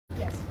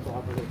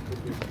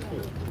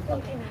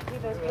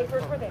Those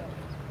papers were there.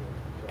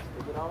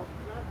 Well,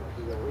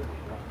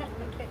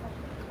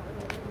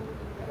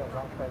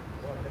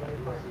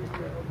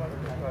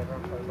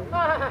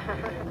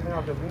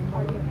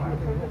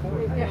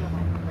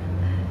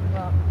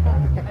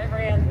 I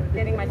ran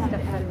getting my stuff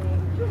out of me.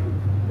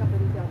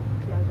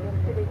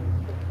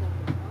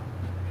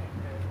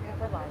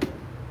 We're live.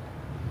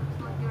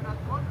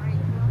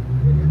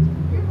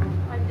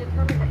 I'm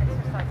determined to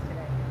exercise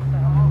today, so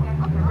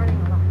I'm running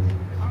a lot.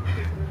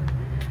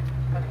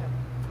 Okay.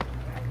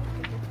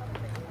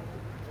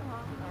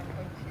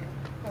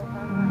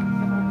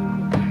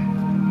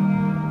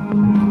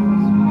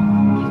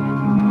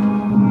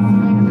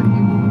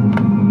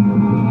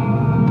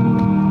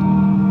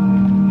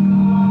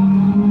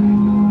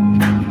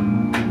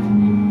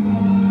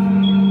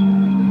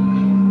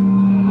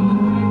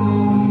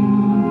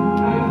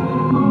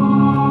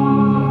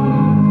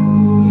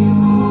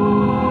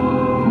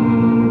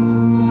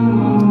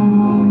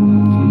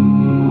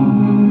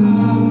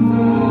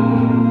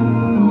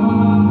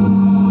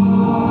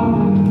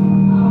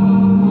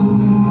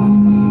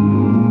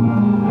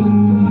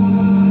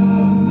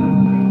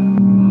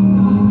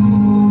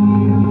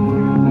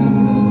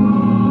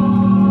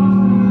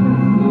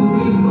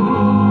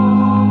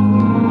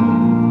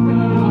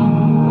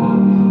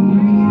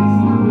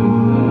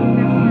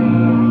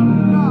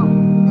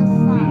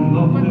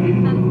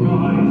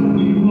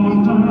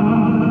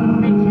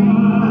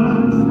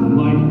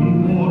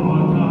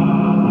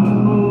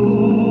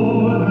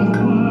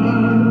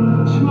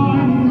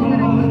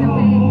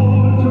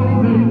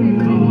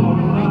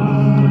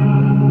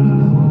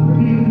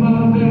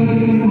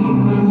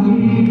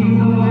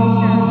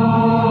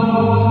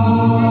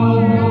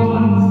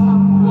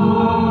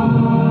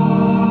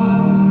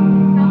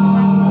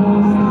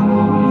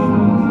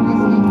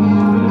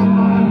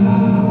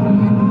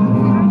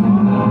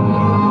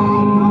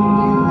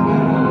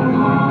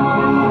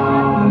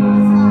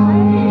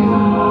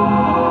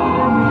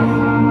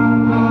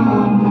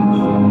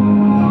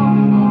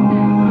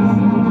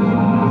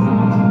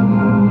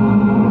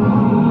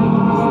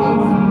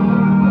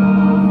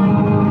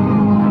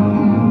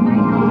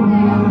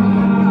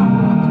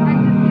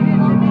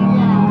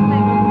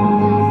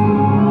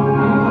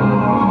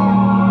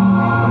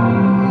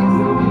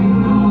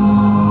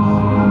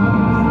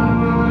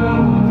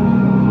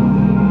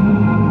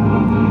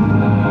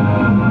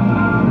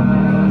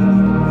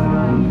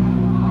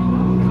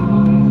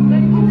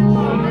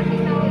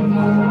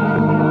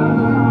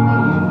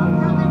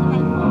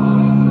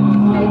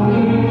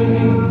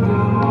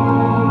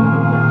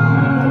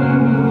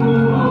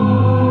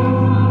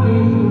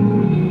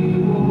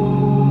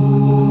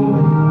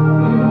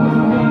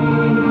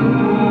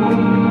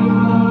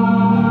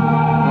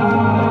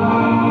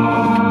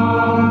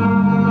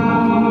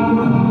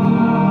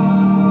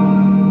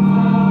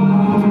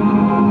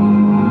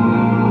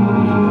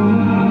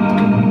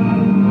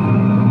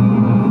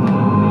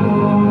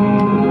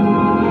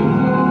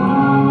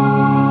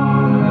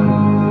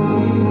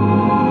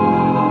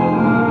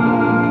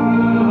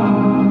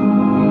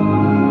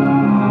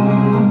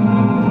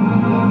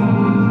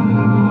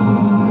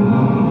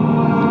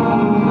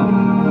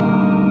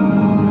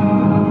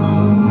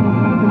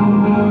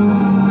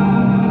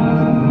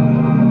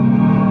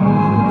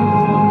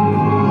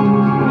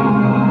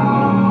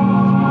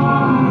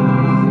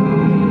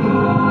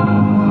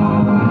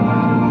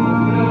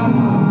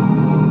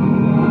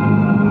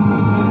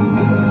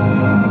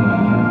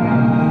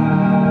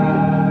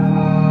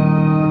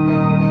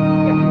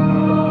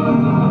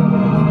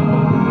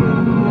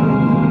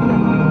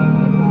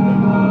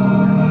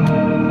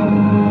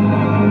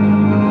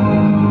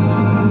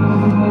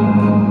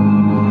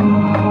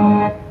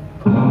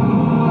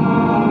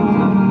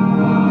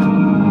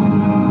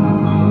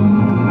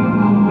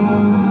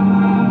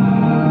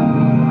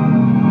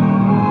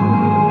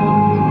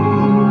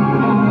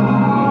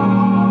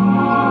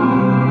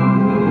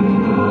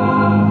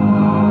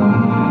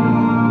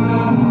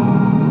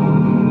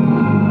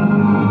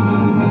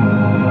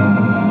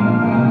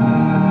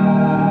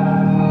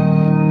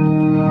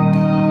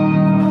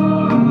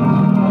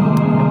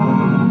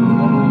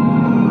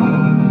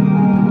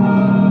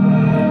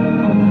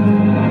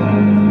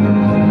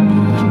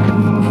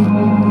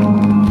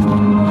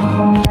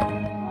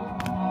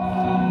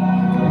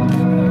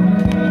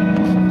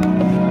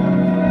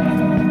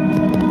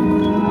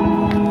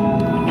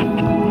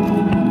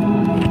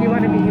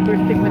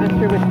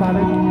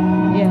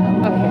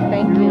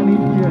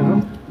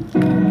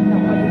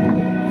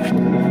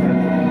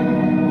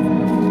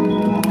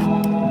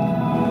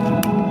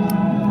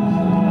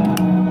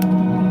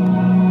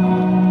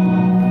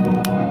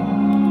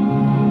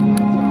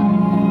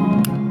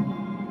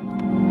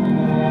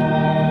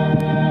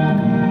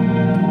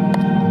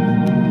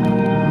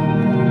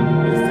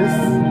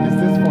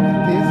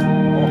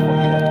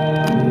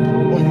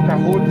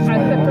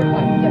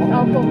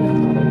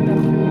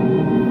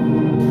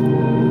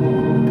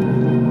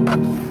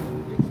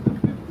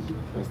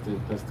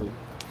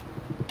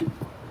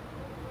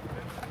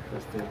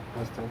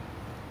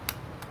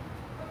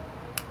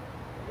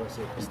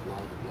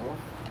 loud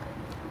enough.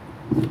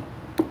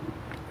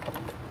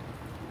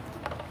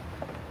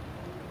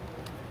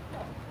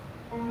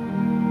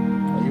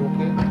 Are you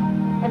okay?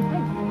 I'm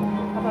fine.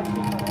 How about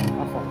you?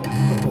 I'm fine.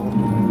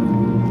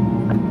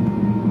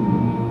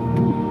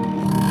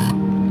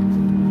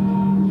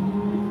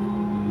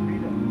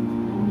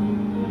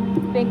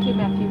 Thank you,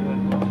 Matthew.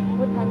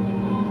 What time is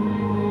it?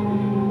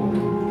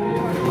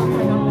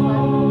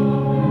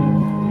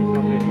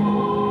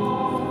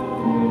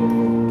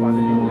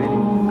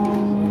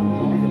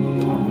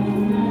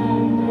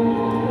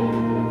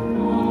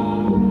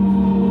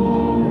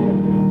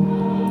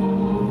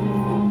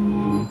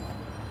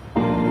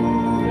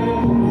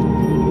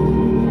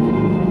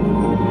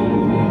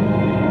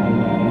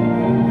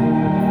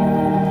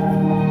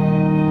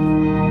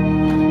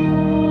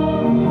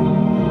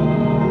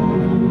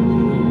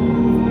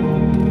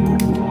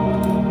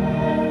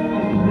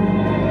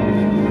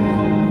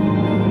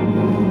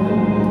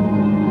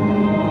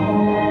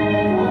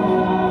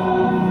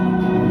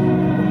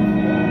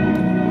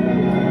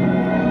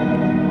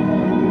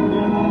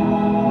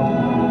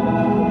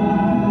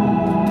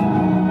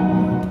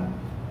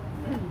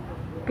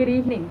 Good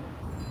evening.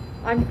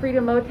 I'm Frida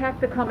Motak,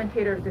 the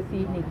commentator of this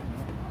evening.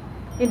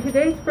 In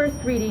today's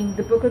first reading,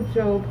 the book of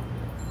Job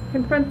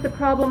confronts the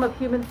problem of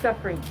human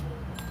suffering.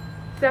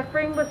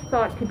 Suffering was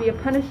thought to be a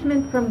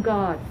punishment from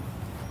God,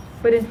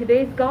 but in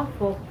today's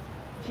gospel,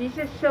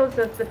 Jesus shows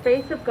us the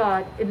face of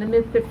God in the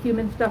midst of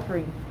human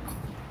suffering.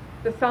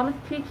 The psalmist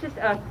teaches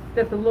us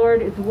that the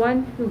Lord is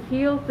one who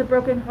heals the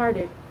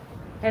brokenhearted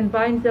and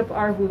binds up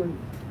our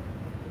wounds.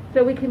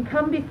 So we can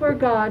come before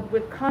God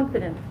with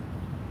confidence,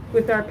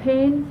 with our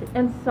pains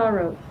and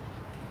sorrows,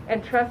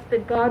 and trust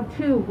that God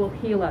too will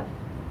heal us.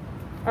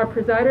 Our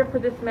presider for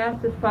this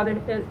Mass is Father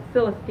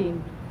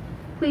Celestine.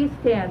 Please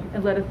stand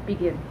and let us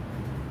begin.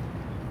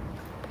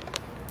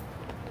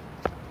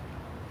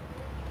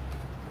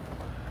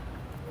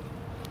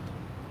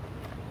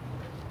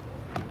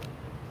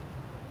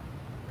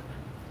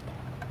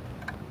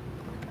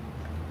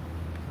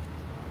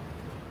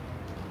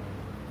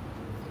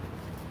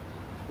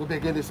 We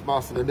begin this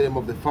Mass in the name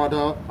of the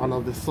Father, and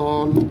of the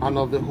Son, and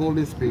of the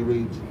Holy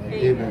Spirit.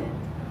 Amen.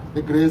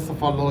 The grace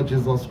of our Lord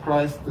Jesus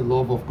Christ, the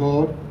love of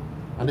God,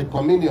 and the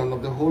communion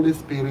of the Holy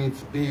Spirit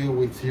be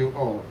with you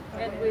all.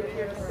 And with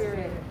your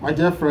spirit. My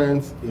dear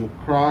friends in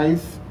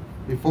Christ,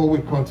 before we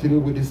continue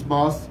with this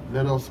Mass,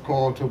 let us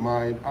call to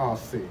mind our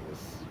sins.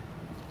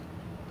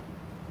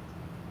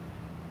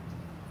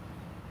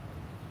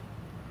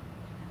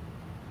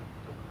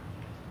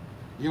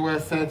 You were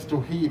sent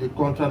to heal the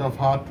contrite of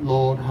heart.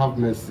 Lord, have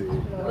mercy.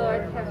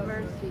 Lord, have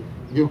mercy.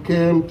 You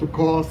came to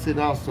call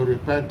sinners to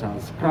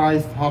repentance.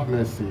 Christ, have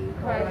mercy.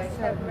 Christ,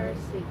 have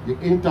mercy. You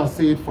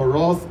intercede for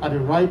us at the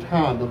right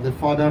hand of the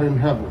Father in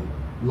heaven.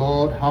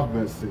 Lord, have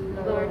mercy.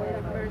 Lord,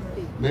 have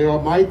mercy. May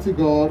Almighty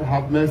God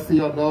have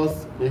mercy on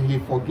us. May He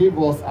forgive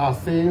us our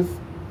sins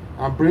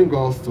and bring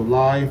us to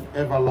life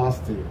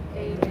everlasting.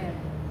 Amen.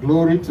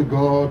 Glory to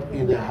God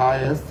in the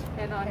highest,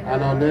 and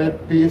on earth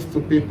peace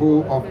to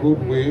people of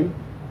good will.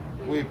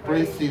 We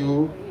praise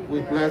you,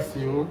 we bless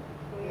you,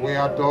 we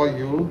adore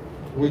you,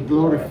 we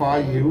glorify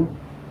you.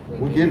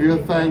 We give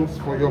you thanks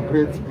for your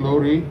great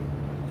glory.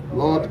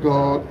 Lord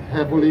God,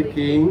 Heavenly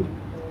King,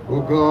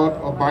 O God,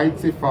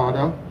 Almighty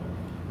Father,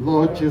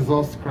 Lord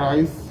Jesus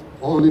Christ,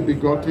 only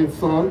begotten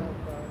Son,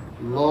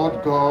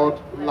 Lord God,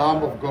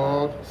 Lamb of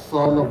God,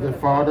 Son of the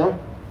Father,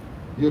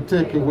 you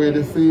take away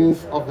the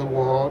sins of the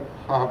world,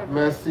 have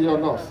mercy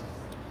on us.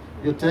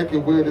 You take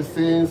away the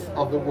sins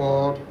of the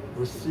world,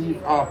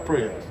 receive our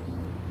prayers.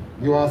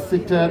 You are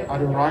seated at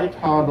the right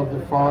hand of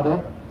the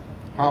Father,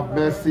 have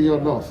mercy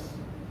on us.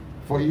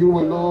 For you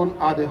alone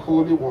are the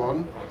Holy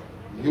One,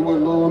 you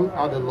alone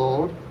are the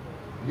Lord,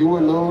 you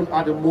alone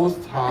are the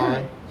Most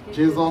High,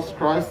 Jesus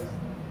Christ,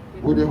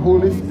 with the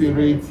Holy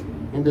Spirit,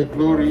 in the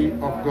glory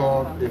of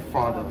God the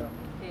Father.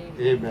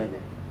 Amen.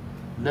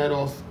 Let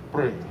us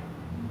pray.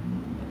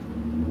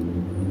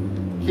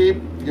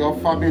 Keep your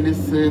family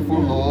safe, O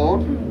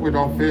Lord, with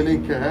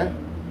unfailing care,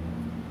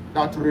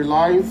 that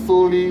relying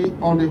solely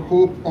on the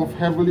hope of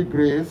heavenly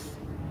grace,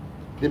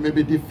 they may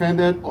be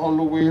defended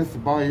always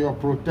by your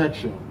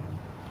protection.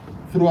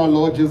 Through our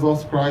Lord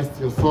Jesus Christ,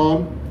 your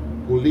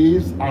Son, who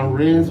lives and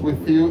reigns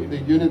with you in the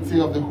unity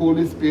of the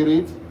Holy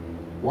Spirit,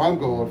 one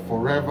God,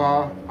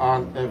 forever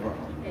and ever.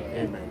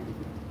 Amen.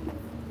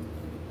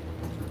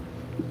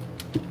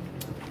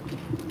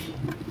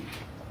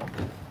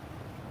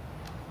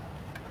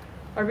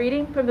 A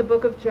reading from the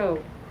book of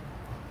Job.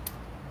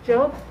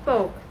 Job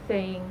spoke,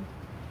 saying,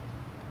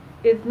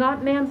 Is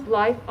not man's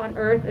life on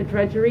earth a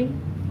drudgery?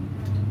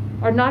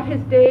 Are not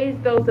his days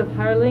those of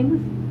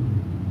hirelings?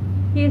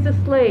 He is a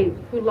slave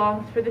who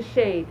longs for the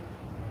shade,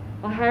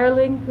 a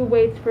hireling who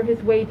waits for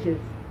his wages.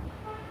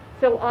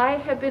 So I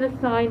have been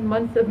assigned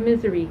months of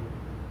misery,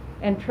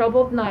 and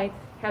troubled nights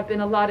have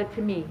been allotted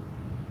to me.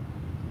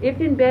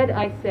 If in bed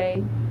I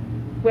say,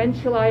 When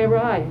shall I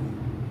arise?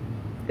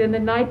 Then the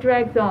night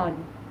drags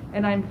on,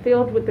 and I am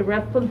filled with the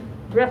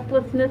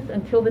restlessness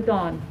until the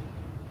dawn.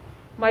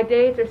 My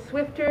days are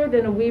swifter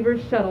than a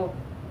weaver's shuttle,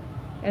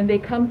 and they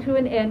come to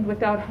an end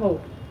without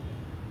hope.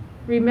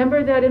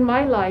 Remember that in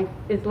my life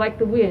is like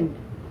the wind.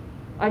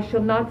 I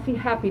shall not see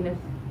happiness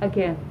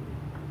again.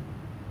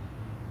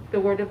 The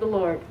word of the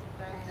Lord.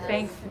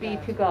 Thanks be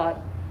to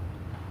God.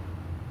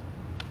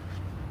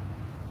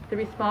 The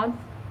response?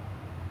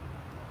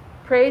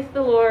 Praise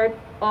the Lord,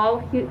 all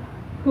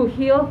who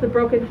heals the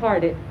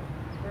brokenhearted.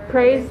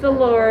 Praise the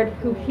Lord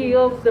who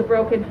heals the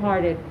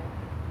brokenhearted.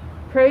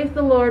 Praise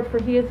the Lord,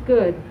 for he is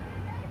good.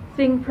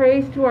 Sing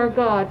praise to our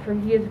God, for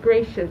he is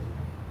gracious.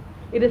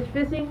 It is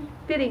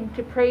fitting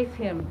to praise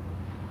him.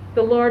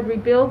 The Lord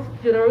rebuilds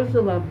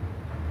Jerusalem.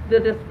 The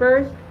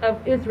dispersed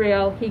of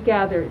Israel he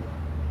gathers.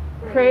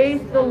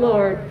 Praise the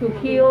Lord who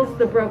heals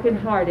the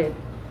brokenhearted.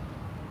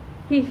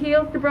 He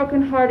heals the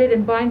brokenhearted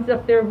and binds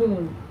up their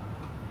wounds.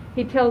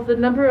 He tells the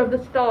number of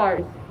the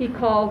stars. He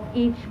calls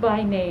each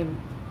by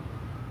name.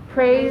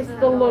 Praise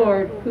the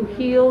Lord who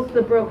heals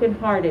the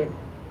brokenhearted.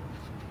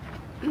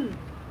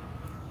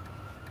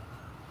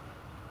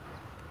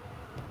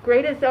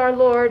 Great is our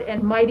Lord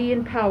and mighty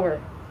in power.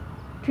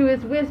 To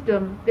his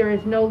wisdom there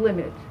is no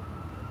limit.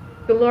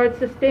 The Lord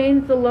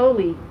sustains the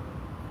lowly.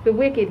 The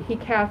wicked he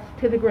casts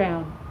to the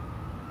ground.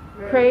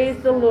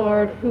 Praise the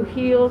Lord who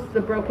heals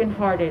the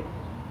brokenhearted.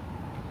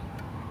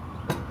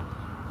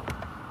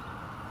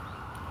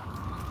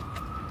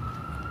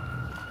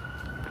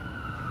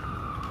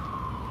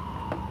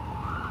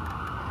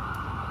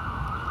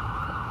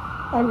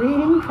 A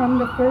reading from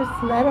the first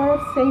letter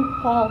of St.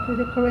 Paul to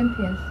the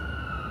Corinthians.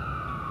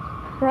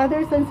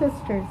 Brothers and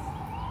sisters,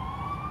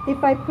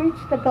 if I preach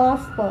the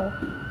gospel,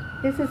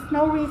 this is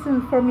no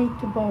reason for me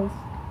to boast,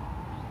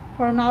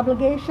 for an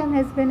obligation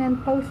has been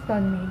imposed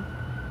on me,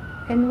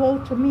 and woe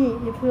to me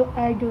if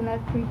I do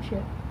not preach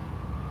it.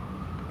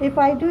 If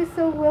I do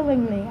so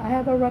willingly, I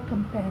have a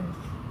recompense,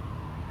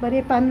 but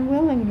if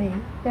unwillingly,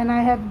 then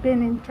I have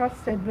been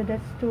entrusted with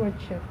a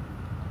stewardship.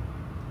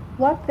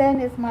 What then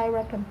is my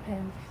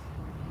recompense?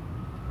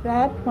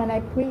 That when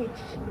I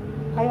preach,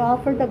 I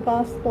offer the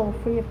gospel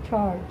free of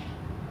charge,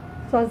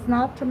 so as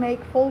not to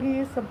make full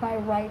use of my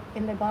right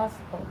in the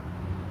gospel.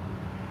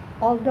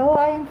 Although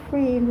I am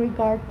free in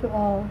regard to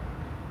all,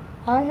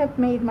 I have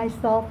made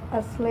myself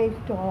a slave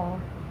to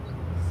all,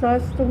 so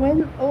as to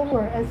win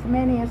over as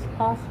many as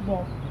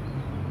possible.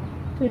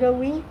 To the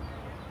weak,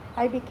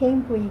 I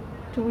became weak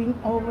to win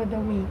over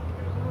the weak.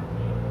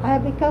 I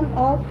have become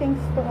all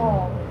things to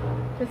all,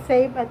 to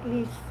save at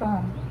least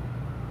some.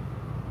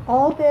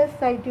 All this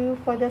I do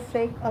for the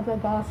sake of the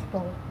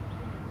gospel,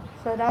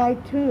 so that I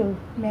too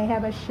may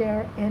have a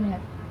share in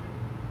it.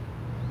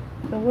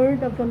 The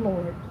word of the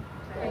Lord.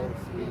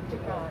 Thanks be to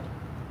God.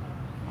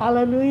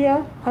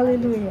 Hallelujah,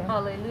 hallelujah.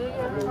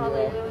 Hallelujah,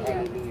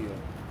 hallelujah.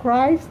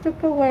 Christ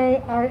took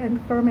away our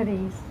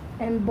infirmities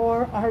and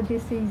bore our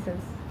diseases.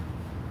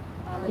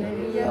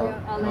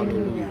 Hallelujah,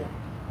 hallelujah.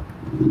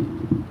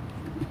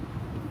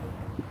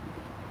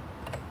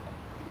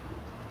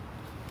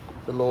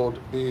 The Lord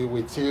be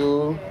with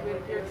you.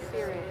 With your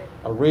spirit.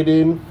 A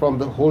reading from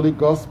the Holy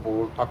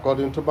Gospel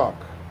according to Mark.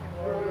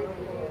 Glory to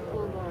you, O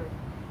Lord.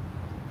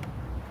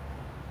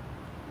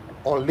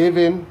 On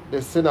leaving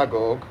the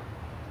synagogue,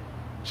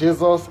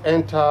 Jesus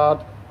entered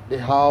the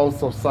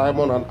house of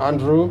Simon and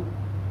Andrew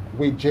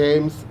with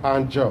James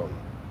and John.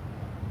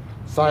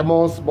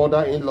 Simon's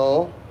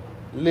mother-in-law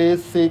lay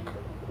sick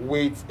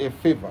with a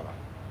fever.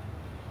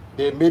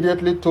 They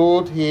immediately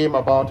told him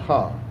about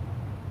her.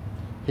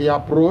 He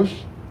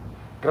approached,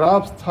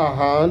 grasped her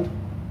hand,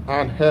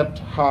 and helped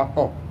her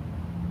up.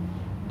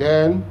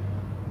 Then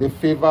the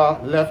fever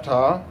left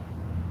her,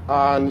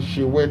 and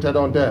she waited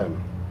on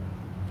them.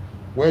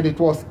 When it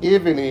was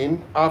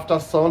evening after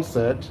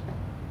sunset,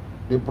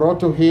 they brought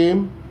to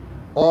him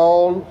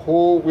all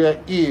who were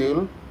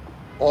ill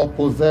or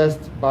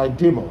possessed by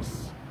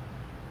demons.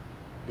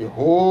 The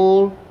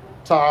whole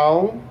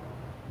town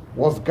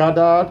was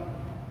gathered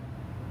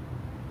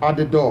at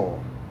the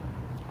door.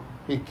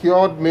 He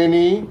cured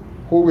many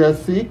who were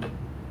sick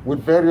with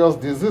various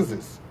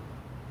diseases,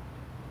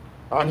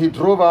 and he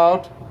drove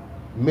out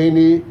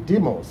many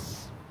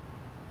demons,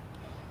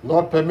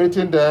 not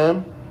permitting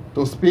them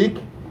to speak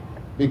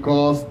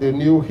because they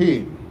knew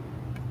him.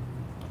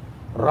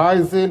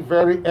 Rising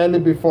very early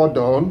before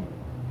dawn,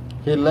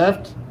 he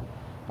left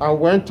and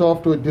went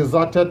off to a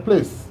deserted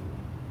place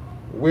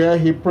where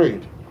he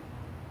prayed.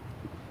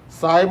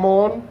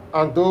 Simon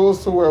and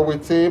those who were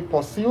with him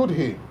pursued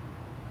him,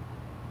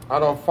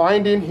 and on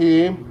finding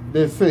him,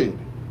 they said,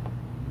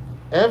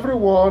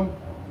 "Everyone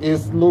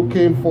is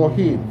looking for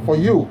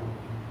you."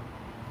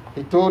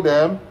 He told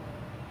them,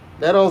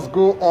 "Let us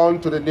go on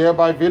to the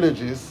nearby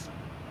villages,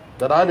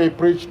 that I may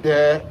preach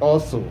there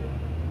also.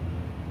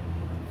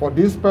 For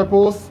this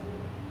purpose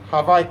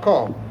have I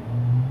come."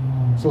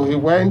 So he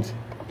went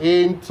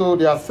into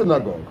their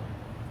synagogue,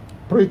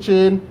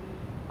 preaching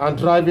and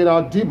driving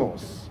out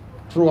demons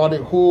throughout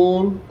the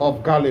whole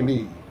of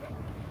Galilee.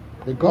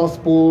 The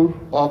Gospel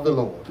of the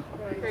Lord.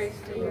 Praise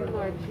to you,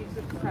 Lord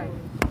Jesus Christ.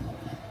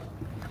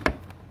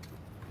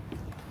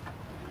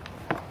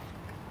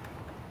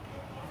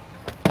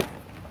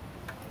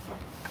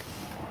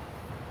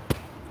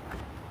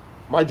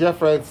 My dear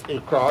friends in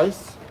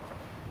Christ,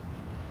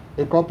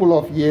 a couple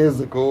of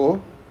years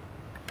ago,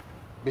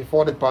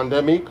 before the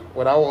pandemic,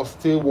 when I was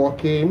still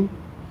working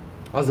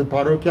as a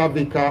parochial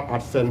vicar at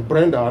St.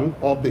 Brendan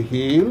of the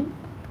Hill,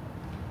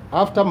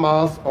 after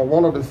Mass on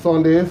one of the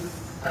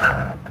Sundays,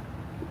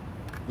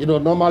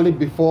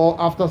 normally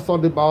after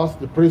Sunday Mass,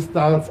 the priest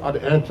stands at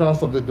the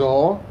entrance of the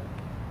door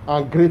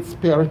and greets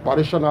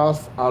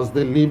parishioners as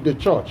they leave the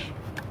church.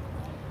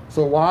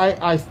 So while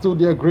I stood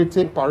there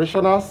greeting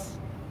parishioners,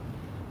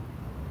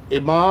 a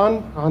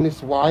man and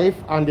his wife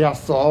and their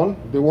son,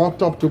 they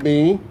walked up to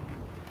me.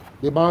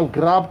 The man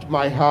grabbed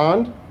my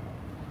hand.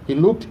 He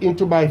looked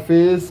into my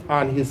face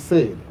and he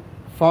said,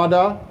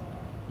 "Father,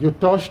 you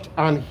touched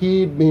and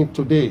healed me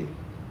today."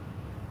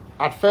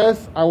 At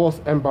first, I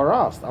was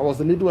embarrassed. I was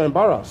a little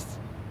embarrassed.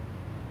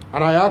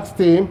 And I asked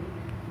him,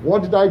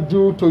 "What did I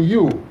do to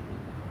you?"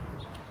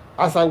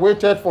 As I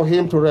waited for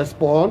him to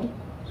respond,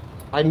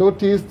 I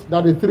noticed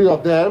that the three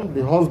of them,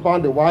 the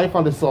husband, the wife,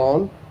 and the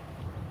son,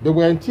 they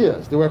were in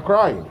tears. They were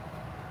crying.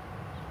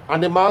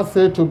 And the man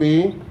said to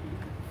me,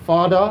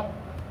 "Father,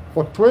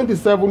 for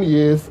 27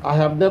 years, I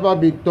have never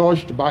been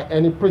touched by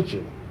any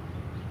preaching.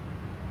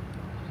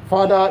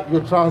 Father, you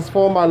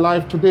transformed my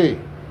life today."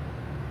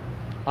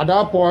 At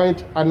that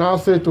point, I now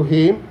said to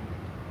him,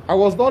 "I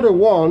was not the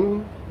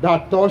one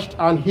that touched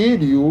and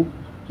healed you.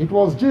 It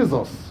was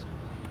Jesus."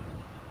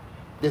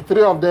 The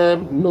three of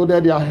them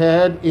nodded their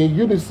head in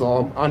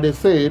unison and they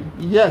said,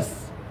 "Yes,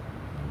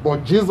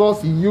 but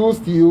Jesus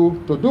used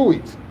you to do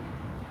it."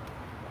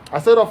 I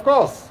said, "Of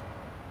course,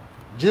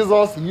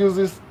 Jesus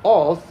uses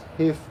us,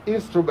 his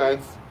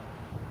instruments,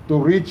 to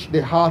reach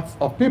the hearts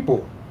of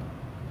people."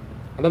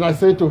 And then I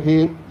said to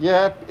him,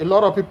 "Yeah, a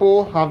lot of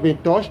people have been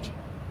touched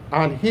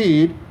and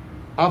healed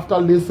after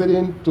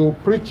listening to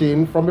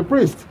preaching from a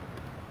priest."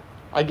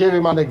 I gave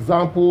him an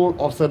example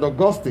of St.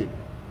 Augustine.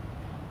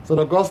 St.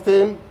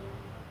 Augustine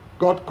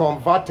got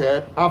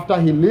converted after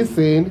he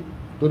listened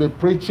to the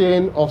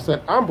preaching of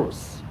St.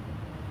 Ambrose.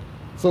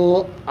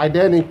 So I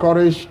then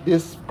encouraged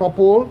this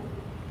couple.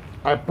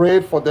 I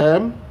prayed for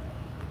them,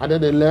 and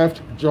then they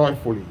left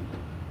joyfully.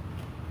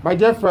 My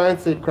dear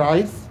friends in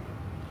Christ,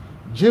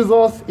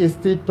 Jesus is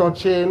still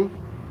touching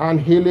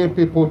and healing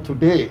people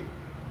today.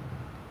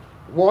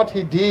 What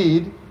he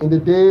did in the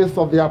days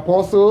of the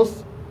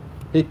apostles,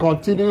 he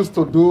continues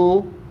to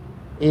do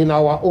in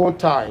our own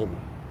time.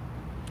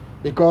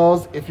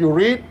 Because if you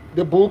read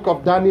the book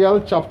of Daniel,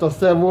 chapter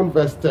 7,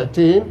 verse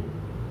 13,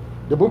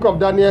 the book of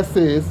Daniel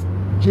says,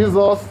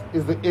 Jesus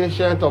is the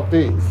Ancient of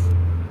Days.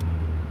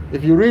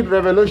 If you read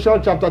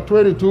Revelation, chapter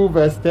 22,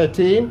 verse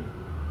 13,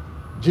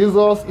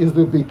 Jesus is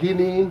the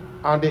beginning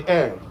and the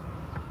end.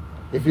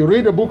 If you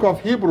read the book of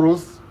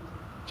Hebrews,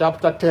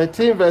 chapter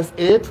 13, verse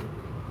 8,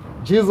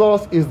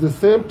 Jesus is the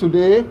same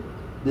today,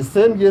 the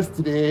same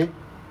yesterday,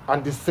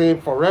 and the same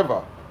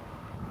forever.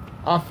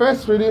 Our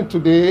first reading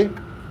today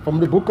from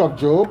the book of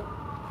Job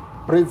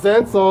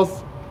presents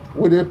us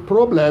with the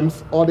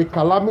problems or the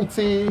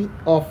calamity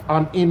of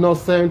an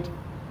innocent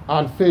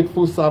and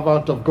faithful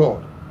servant of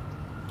God.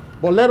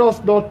 But let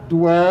us not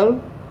dwell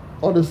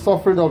on the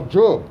suffering of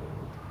Job,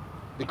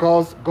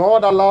 because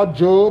God allowed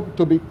Job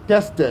to be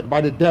tested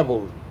by the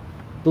devil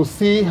to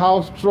see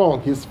how strong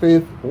his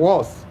faith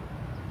was.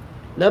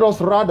 Let us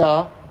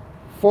rather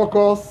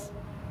focus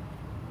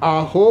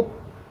our hope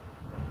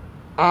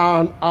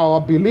and our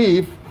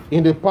belief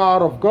in the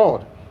power of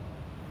God.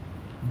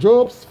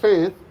 Job's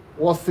faith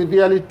was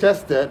severely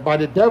tested by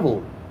the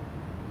devil.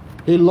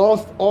 He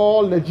lost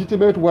all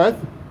legitimate wealth.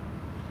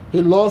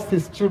 He lost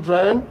his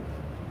children.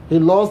 He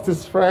lost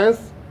his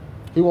friends.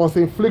 He was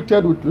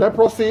inflicted with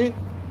leprosy.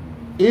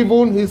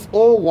 Even his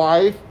own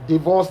wife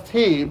divorced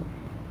him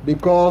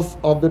because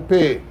of the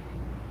pain.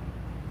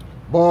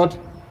 But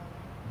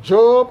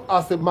Job,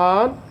 as a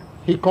man,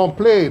 he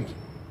complained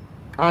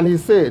and he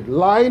said,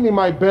 "Lying in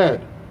my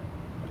bed,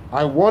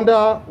 I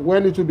wonder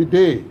when it will be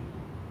day.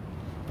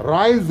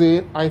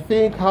 Rising, I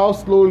think how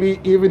slowly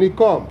evening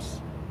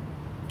comes.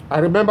 I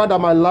remember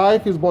that my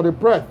life is but a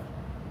breath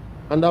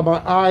and that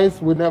my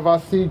eyes will never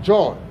see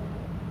joy."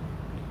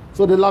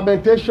 So the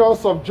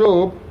lamentations of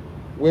Job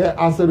were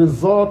as a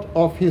result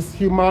of his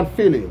human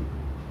feeling.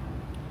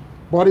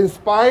 But in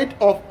spite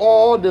of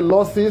all the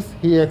losses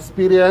he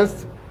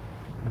experienced,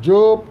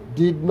 Job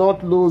did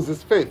not lose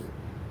his faith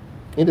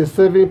in the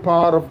saving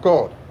power of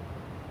God.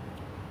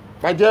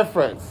 My dear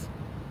friends,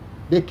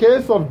 the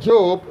case of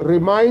Job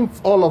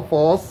reminds all of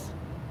us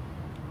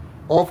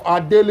of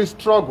our daily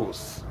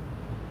struggles,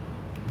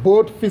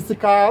 both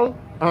physical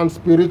and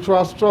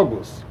spiritual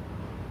struggles,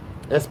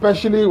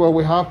 especially when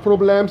we have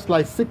problems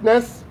like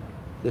sickness,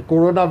 the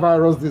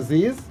coronavirus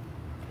disease,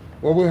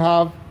 when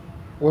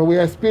we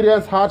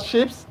experience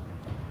hardships,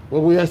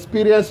 when we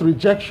experience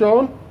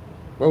rejection,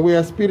 when we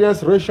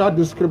experience racial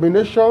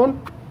discrimination,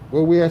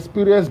 when we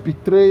experience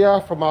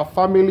betrayal from our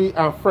family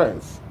and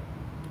friends.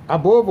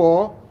 Above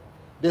all,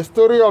 the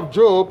story of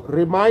Job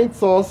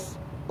reminds us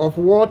of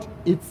what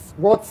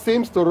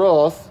seems to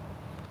us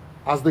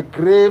as the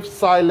grave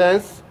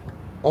silence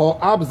or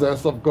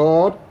absence of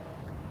God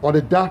or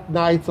the dark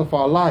nights of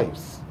our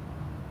lives.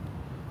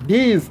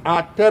 These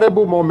are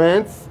terrible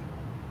moments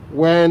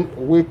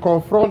when we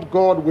confront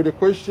God with a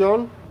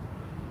question,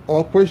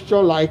 or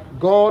question like,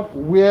 God,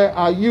 where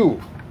are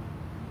you?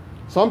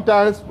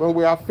 Sometimes when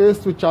we are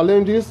faced with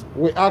challenges,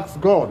 we ask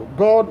God,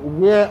 God,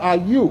 where are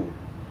you?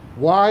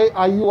 Why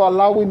are you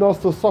allowing us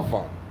to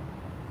suffer?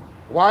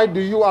 Why do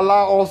you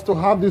allow us to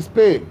have this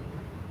pain?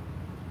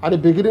 At the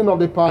beginning of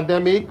the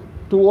pandemic,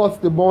 towards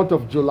the month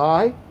of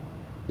July,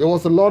 there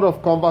was a lot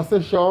of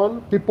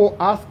conversation, people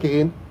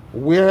asking,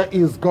 where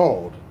is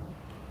God?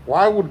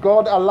 Why would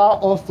God allow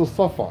us to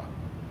suffer?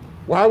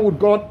 Why would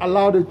God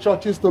allow the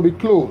churches to be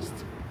closed?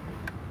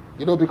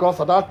 You know, because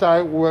at that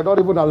time, we were not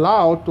even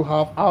allowed to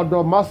have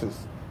outdoor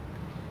masses.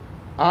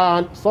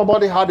 And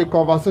somebody had a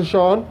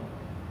conversation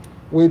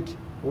with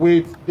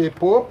the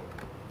Pope,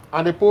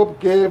 and the Pope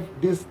gave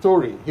this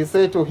story. He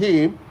said to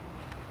him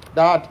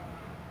that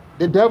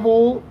the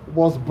devil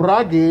was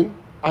bragging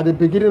at the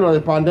beginning of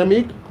the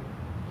pandemic,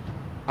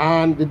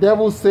 and the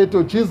devil said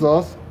to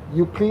Jesus,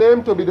 you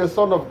claim to be the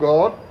Son of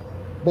God,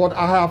 but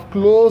I have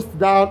closed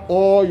down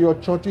all your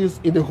churches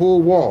in the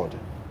whole world.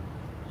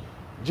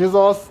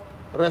 Jesus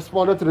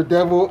responded to the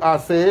devil and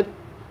said,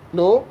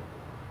 no,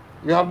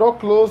 you have not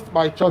closed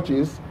my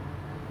churches,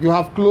 you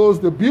have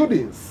closed the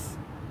buildings,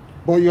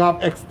 but you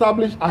have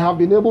established, I have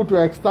been able to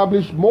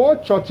establish more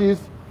churches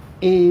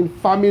in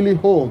family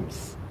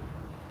homes.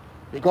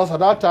 Because at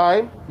that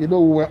time, you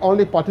know, we were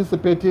only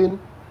participating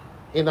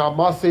in our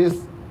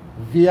masses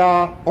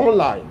via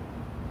online.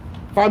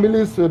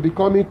 Families were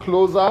becoming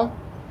closer,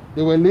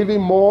 they were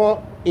living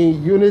more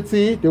in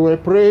unity, they were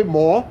praying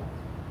more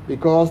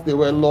because they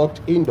were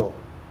locked indoors.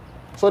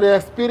 So the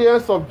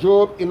experience of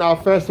Job in our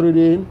first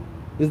reading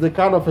is the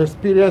kind of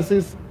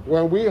experiences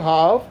when we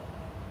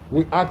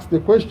ask the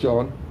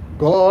question,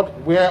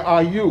 God, where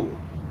are you?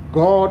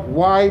 God,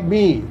 why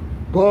me?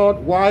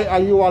 God, why are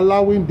you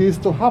allowing this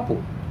to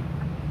happen?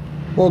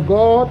 But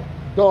God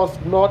does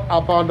not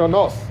abandon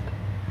us.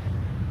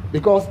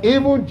 Because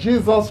even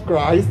Jesus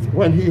Christ,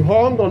 when he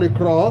hung on the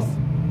cross,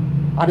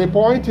 at a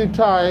point in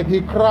time,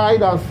 he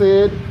cried and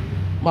said,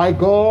 my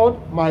God,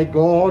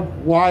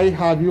 why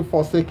have you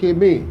forsaken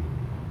me?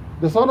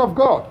 The Son of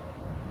God.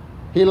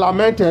 He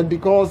lamented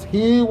because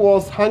he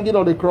was hanging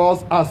on the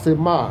cross as a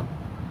man.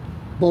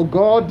 But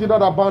God did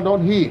not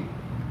abandon him.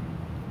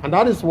 And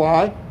that is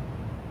why,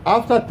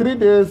 after 3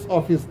 days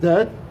of his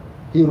death,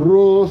 he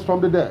rose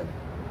from the dead.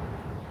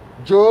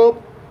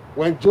 Job,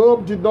 when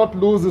Job did not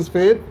lose his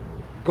faith,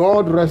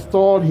 God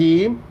restored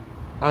him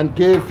and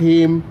gave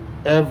him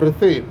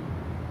everything.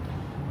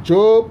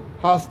 Job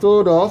has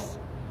told us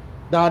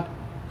that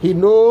he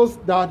knows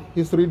that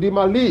his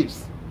Redeemer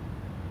lives.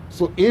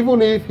 So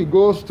even if he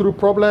goes through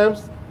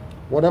problems,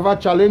 whatever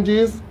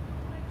challenges,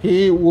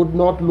 he would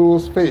not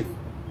lose faith.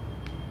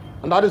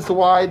 And that is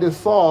why the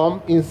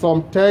Psalm in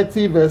Psalm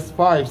 30 verse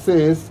 5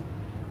 says,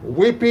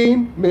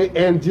 weeping may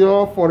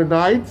endure for a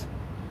night,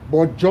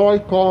 but joy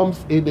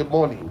comes in the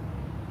morning.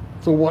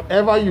 So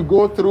whatever you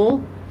go through,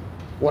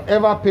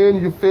 whatever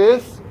pain you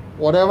face,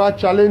 whatever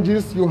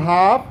challenges you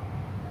have,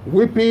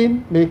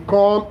 weeping may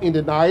come in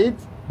the night,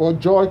 but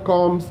joy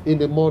comes in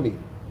the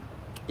morning.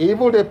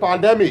 Even the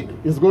pandemic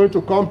is going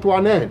to come to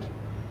an end.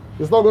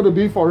 It's not going to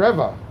be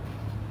forever.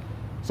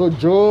 So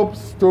Job's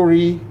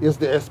story is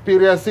the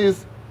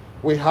experiences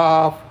we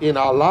have in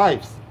our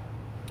lives.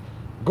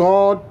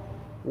 God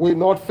will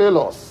not fail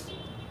us,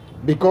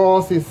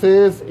 because he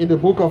says in the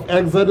book of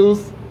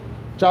Exodus,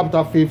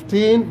 chapter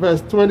 15,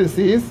 verse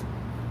 26,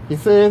 he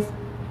says,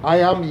 I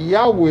am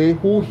Yahweh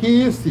who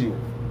heals you.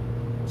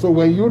 So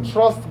when you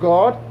trust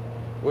God,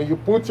 when you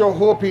put your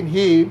hope in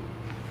him,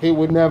 he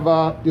will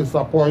never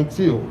disappoint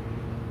you.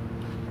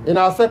 In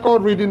our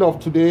second reading of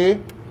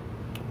today,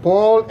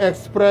 Paul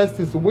expressed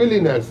his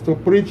willingness to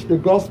preach the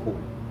gospel.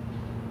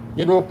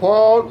 You know,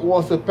 Paul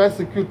was a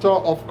persecutor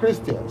of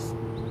Christians.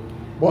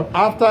 But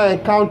after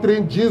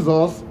encountering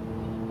Jesus,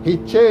 he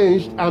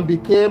changed and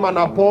became an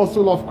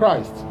apostle of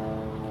Christ.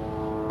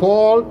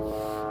 Paul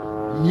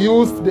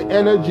used the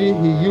energy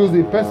he used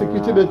in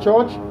persecuting the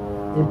church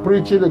in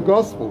preaching the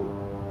gospel.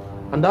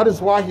 And that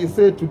is why he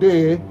said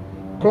today,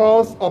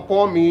 curse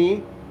upon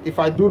me if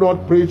I do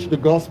not preach the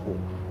gospel.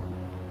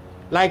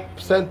 Like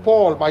St.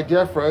 Paul, my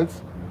dear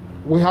friends,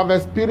 we have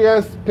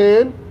experienced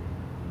pain,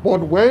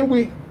 but when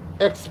we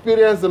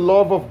experience the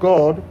love of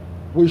God,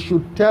 we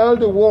should tell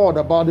the world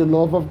about the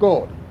love of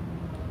God.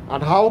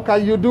 And how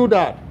can you do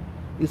that?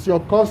 It's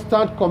your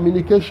constant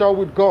communication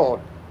with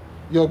God,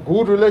 your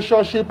good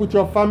relationship with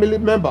your family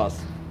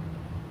members,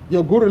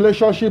 your good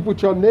relationship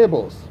with your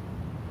neighbors.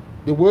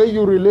 The way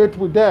you relate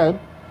with them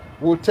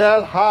will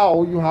tell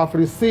how you have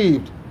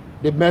received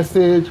the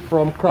message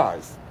from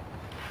Christ.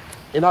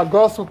 In our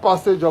gospel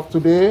passage of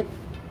today,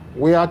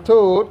 we are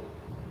told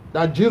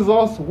that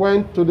Jesus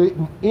went to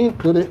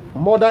the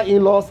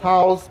mother-in-law's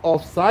house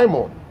of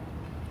Simon.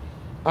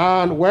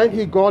 And when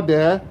he got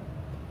there,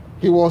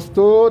 he was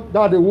told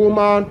that the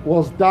woman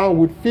was down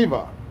with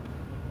fever.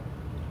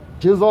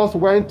 Jesus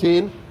went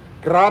in,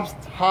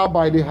 grasped her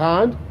by the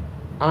hand,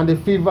 and the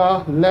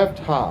fever left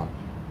her.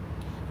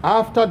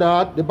 After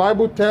that, the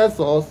Bible tells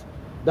us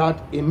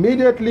that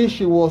immediately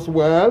she was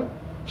well,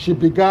 she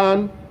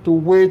began to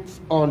wait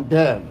on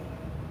them.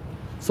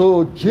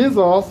 So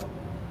Jesus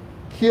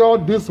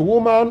cured this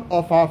woman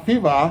of her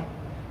fever.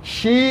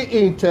 She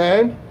in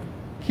turn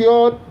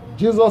cured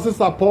Jesus'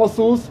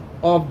 apostles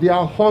of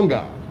their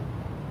hunger.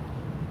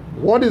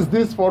 What is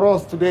this for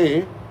us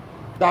today?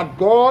 That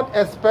God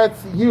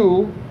expects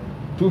you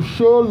to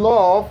show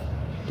love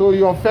to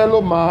your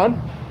fellow man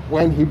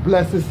when he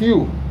blesses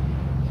you.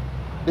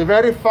 The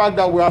very fact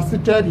that we are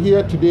seated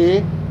here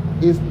today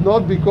is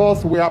not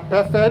because we are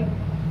perfect,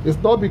 it's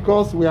not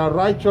because we are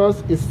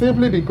righteous, it's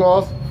simply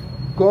because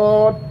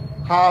God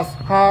has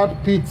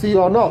had pity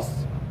on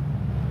us.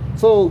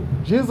 So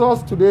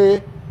Jesus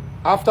today,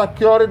 after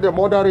curing the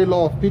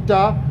mother-in-law of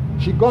Peter,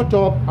 she got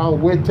up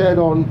and waited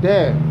on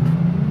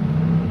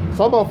them.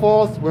 Some of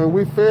us, when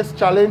we face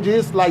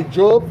challenges like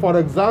Job, for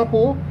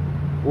example,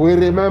 we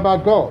remember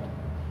God.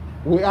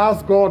 We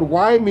ask God,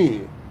 why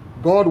me?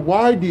 God,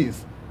 why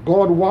this?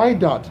 God, why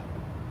that?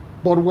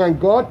 But when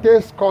God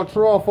takes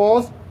control of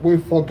us, we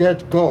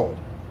forget God.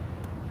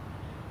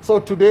 So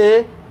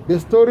today, the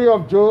story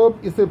of Job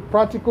is a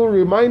practical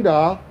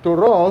reminder to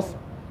us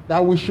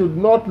that we should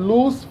not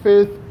lose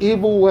faith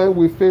even when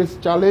we face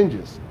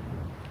challenges.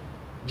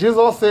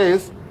 Jesus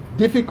says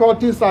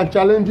difficulties and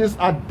challenges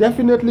are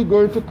definitely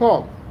going to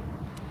come.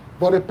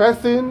 But a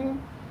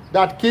person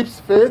that keeps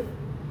faith,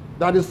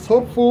 that is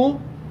hopeful,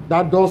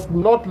 that does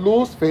not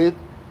lose faith,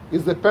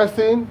 is the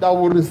person that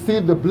will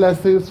receive the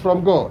blessings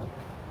from God.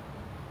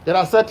 There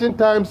are certain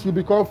times you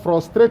become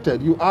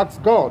frustrated. You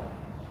ask God,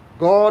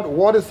 God,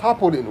 what is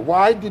happening?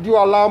 Why did you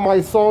allow my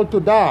son to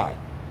die?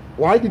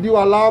 Why did you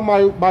allow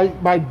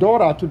my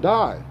daughter to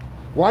die?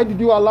 Why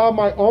did you allow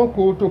my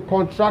uncle to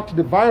contract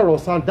the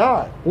virus and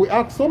die? We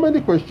ask so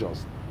many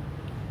questions.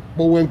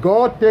 But when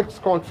God takes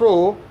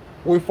control,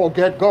 we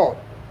forget God.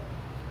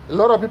 A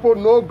lot of people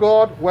know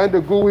God when the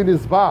going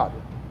is bad.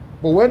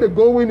 But when the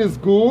going is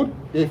good,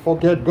 they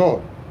forget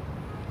God.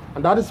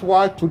 And that is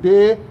why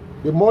today,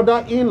 the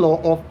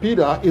mother-in-law of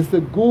Peter is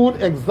a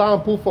good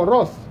example for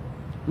us.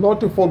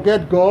 Not to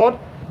forget God,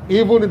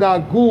 even in our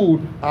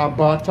good and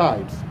bad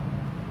times.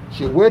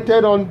 She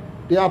waited on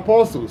the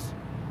apostles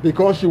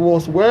because she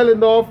was well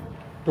enough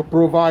to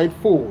provide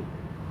food.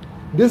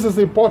 This is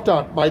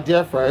important, my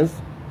dear friends,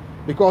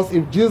 because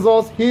if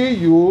Jesus heals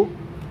you,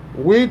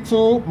 we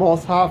too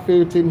must have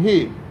faith in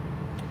him.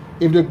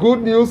 If the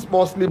good news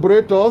must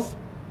liberate us,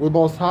 we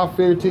must have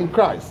faith in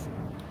Christ.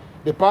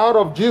 The power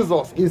of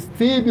Jesus is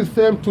still the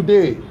same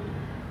today,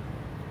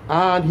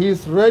 and he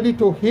is ready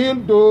to heal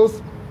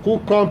those who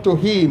come to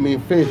him in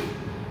faith.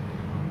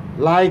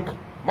 Like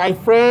my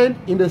friend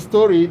in the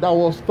story that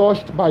was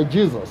touched by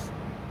Jesus.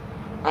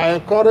 I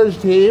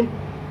encouraged him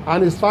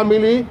and his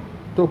family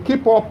to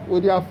keep up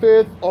with their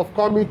faith of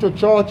coming to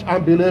church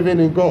and believing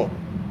in God.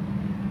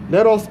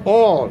 Let us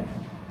all,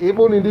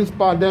 even in this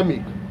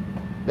pandemic,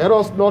 let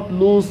us not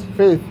lose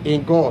faith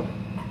in God.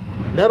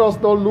 Let us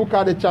not look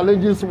at the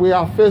challenges we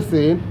are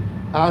facing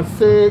and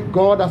say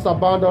God has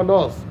abandoned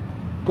us.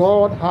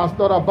 God has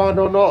not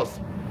abandoned us.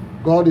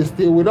 God is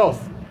still with us.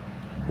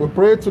 We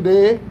pray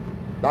today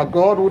that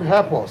God would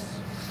help us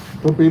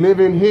to believe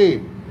in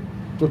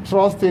him, to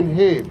trust in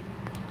him,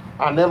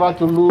 and never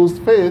to lose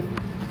faith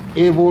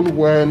even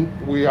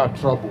when we are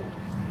troubled.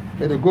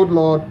 May the good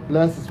Lord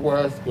bless his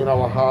words in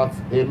our hearts.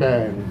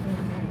 Amen.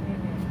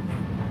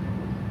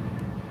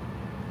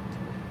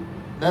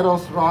 Let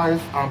us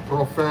rise and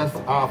profess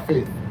our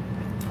faith.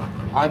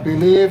 I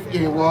believe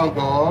in one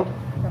God,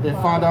 the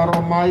Father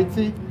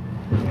Almighty,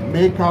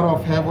 maker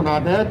of heaven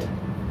and earth,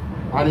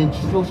 and in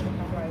Jesus,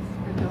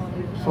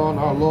 Son,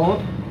 our Lord.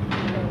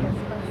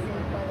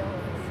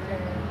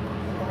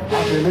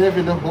 I believe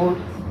in the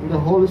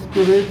Holy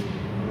Spirit,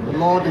 the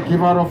Lord, the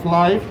giver of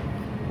life,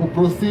 who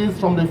proceeds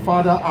from the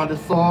Father and the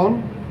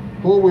Son,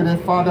 who with the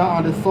Father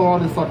and the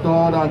Son is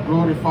adored and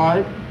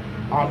glorified,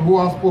 and who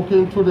has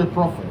spoken through the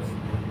prophets.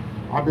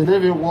 I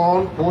believe in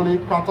one holy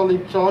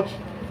Catholic Church,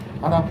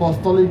 an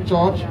apostolic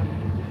church.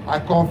 I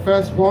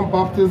confess one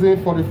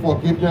baptism for the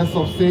forgiveness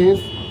of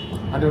sins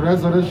and the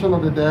resurrection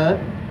of the dead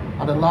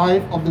and the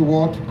life of the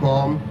world to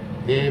come.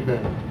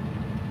 Amen.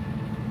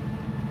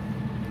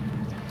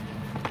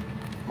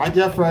 My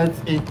dear friends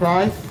in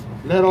Christ,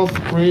 let us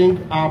bring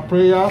our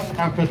prayers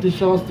and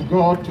petitions to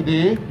God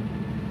today.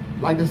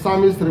 Like the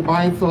psalmist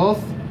reminds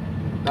us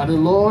that the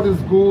Lord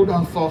is good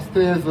and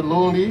sustains the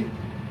lonely.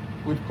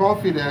 With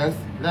confidence,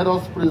 let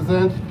us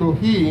present to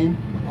him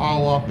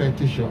our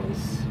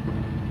petitions.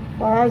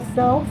 For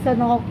ourselves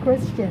and all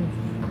Christians,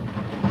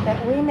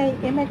 that we may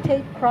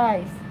imitate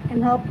Christ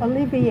and help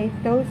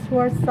alleviate those who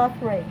are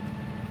suffering,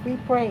 we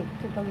pray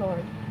to the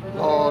Lord.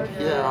 Lord,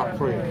 hear our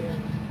prayer.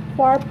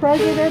 For our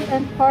president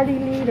and party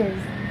leaders,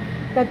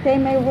 that they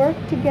may work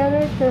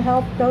together to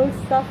help those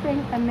suffering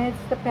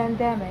amidst the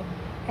pandemic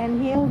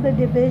and heal the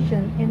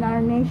division in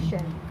our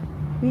nation,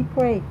 we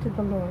pray to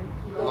the Lord.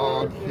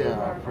 Lord, hear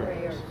our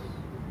prayers.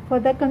 For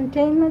the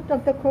containment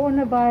of the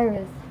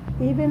coronavirus,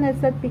 even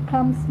as it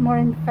becomes more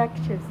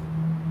infectious,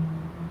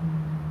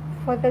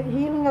 for the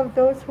healing of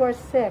those who are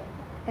sick,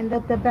 and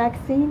that the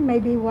vaccine may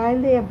be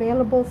widely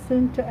available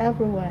soon to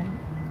everyone.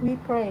 We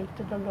pray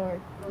to the Lord.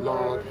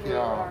 Lord, hear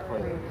our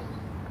prayers.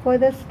 For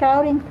the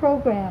scouting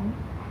program,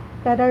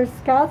 that our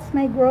scouts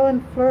may grow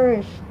and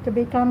flourish to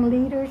become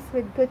leaders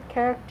with good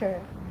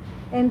character,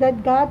 and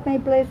that God may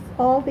bless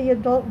all the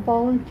adult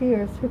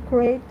volunteers who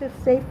create a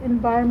safe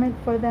environment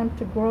for them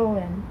to grow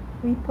in.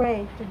 We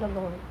pray to the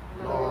Lord.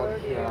 Lord,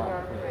 hear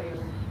our prayers.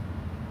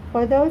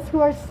 For those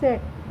who are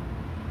sick,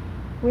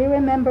 we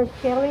remember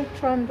Kelly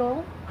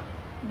Trundle,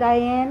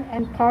 Diane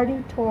and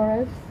Cardi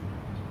Torres,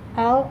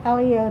 Al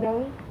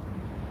Alioto,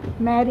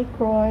 Maddie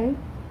Croy,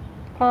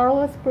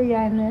 Carlos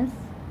Brianes,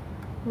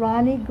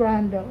 Ronnie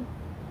Grando,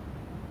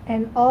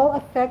 and all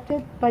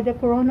affected by the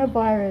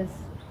coronavirus,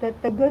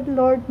 that the good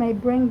Lord may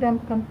bring them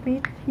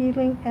complete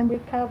healing and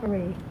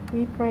recovery.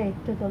 We pray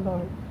to the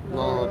Lord.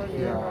 Lord,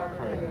 hear our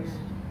prayers.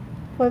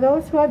 For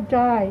those who have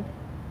died,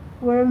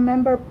 we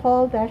remember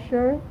Paul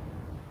Dasher,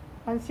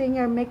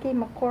 Monsignor Mickey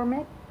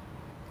McCormick,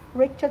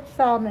 Richard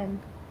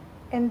Salmon,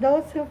 and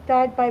those who have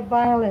died by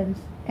violence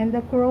and the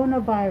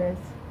coronavirus.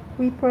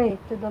 We pray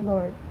to the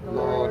Lord.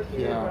 Lord,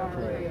 hear our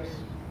prayers.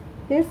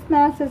 This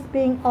Mass is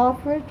being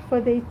offered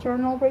for the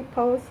eternal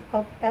repose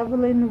of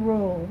Evelyn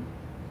Rule.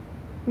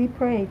 We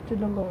pray to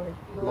the Lord.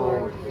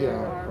 Lord, hear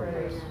our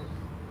prayers.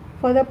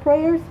 For the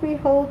prayers we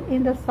hold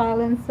in the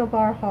silence of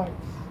our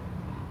hearts,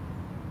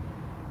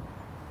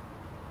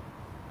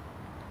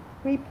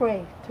 we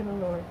pray to the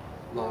Lord.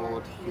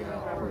 Lord, hear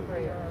our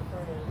prayers.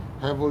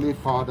 Heavenly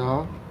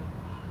Father,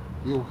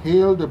 you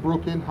heal the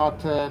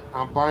brokenhearted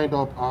and bind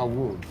up our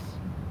wounds.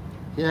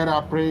 Hear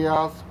our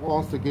prayers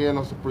once again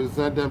as we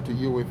present them to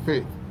you with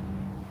faith.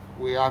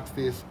 We ask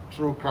this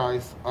through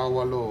Christ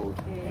our Lord.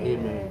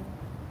 Amen.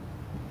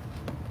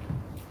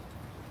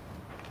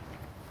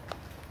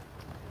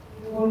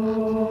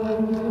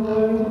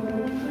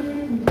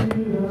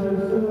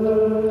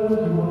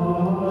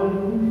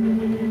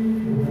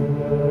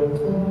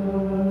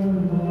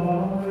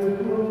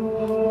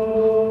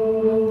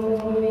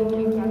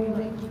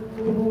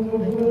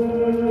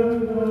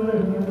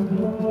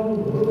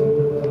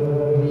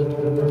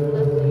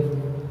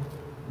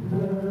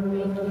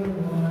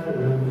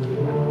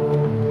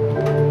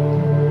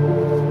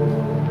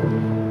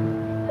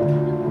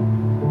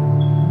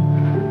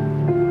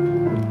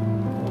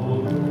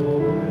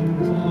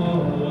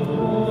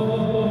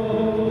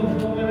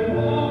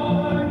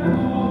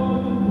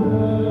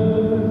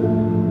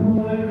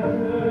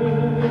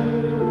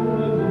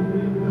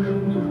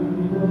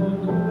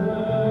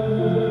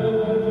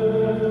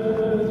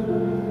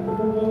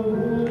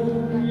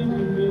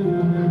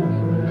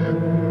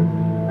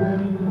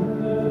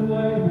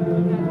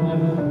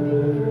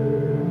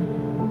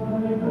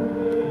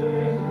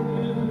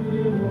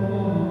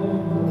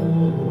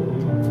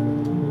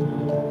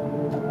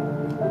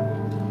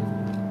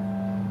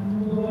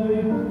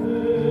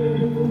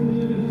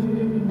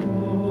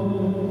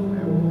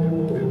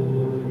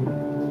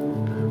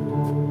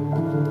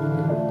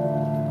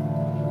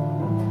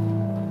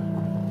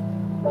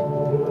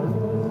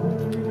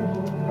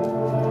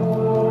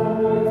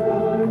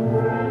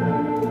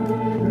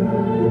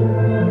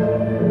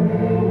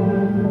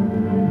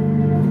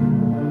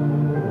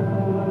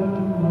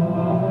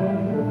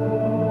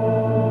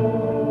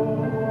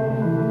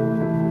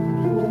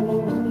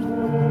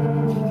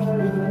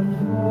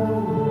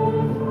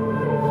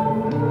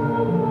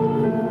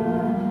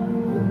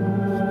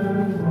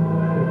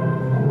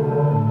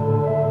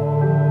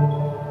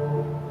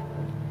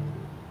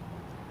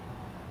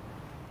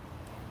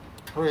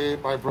 Pray,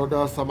 my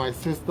brothers and my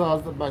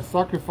sisters, that my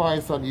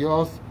sacrifice and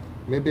yours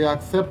may be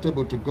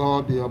acceptable to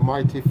God, the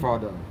Almighty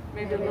Father.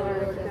 May the Lord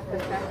accept the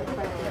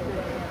sacrifice of this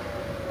man,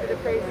 for the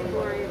praise and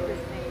glory of his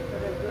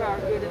name, for our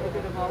good and the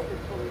good of all his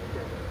holy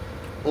church.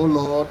 O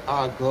Lord,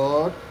 our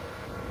God,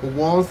 who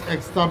once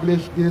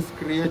established these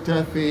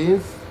created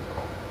things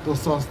to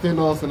sustain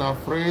us in our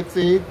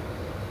frailty,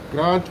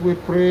 grant, we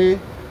pray,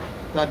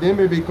 that they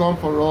may become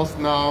for us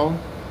now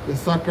the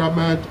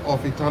sacrament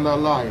of eternal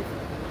life.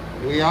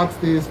 We ask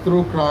this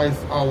through Christ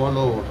our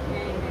Lord.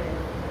 Amen.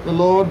 The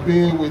Lord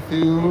be with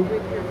you.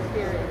 With your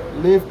spirit.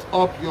 Lift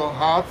up your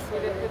hearts. We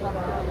lift them up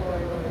to the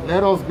Lord.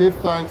 Let us give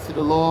thanks to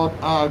the Lord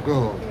our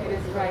God. It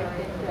is right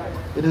and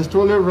just. It is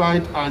truly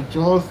right and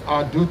just,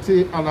 our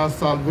duty and our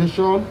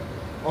salvation,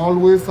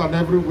 always and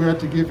everywhere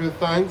to give you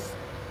thanks,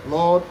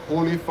 Lord,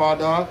 Holy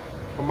Father,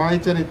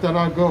 Almighty and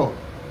eternal God.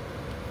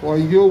 For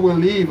you will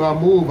live and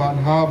move and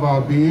have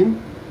our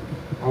being.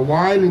 And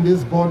while in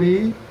this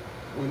body,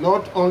 we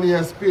not only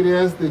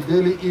experience the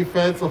daily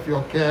effects of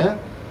your care,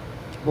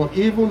 but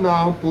even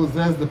now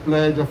possess the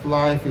pledge of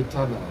life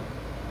eternal.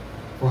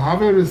 For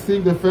having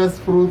received the first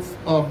fruits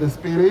of the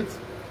Spirit,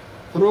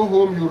 through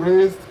whom you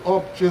raised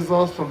up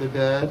Jesus from the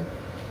dead,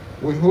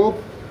 we hope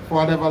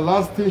for an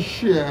everlasting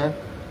share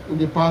in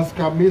the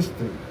Paschal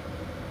mystery.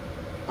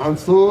 And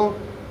so,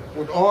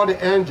 with all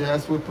the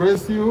angels, we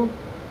praise you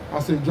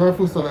as in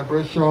joyful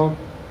celebration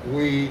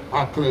we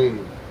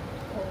acclaim.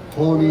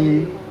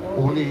 Holy,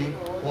 holy,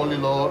 holy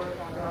Lord,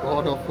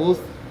 God of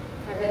hosts,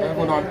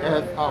 Heaven and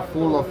earth are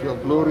full of your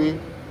glory.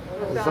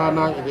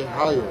 Hosanna in the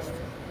highest.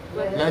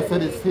 Blessed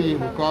is he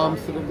who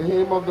comes in the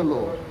name of the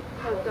Lord.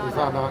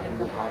 Hosanna in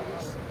the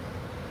highest.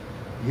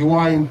 You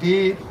are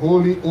indeed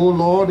holy, O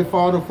Lord, the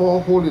Father of all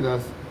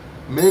holiness.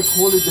 Make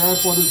holy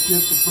therefore this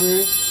gift to pray,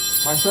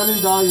 by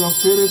sending down your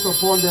Spirit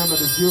upon them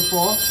that is due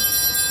for,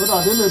 so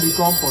that they may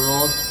become for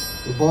us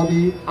the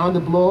body and the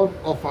blood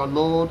of our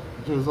Lord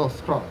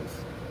Jesus Christ.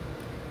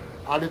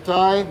 At the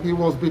time he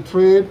was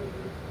betrayed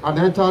and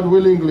entered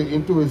willingly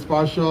into his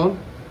passion,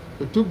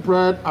 he took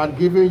bread and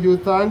giving you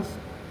thanks,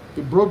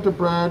 he broke the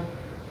bread,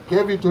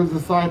 gave it to his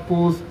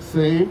disciples,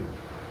 saying,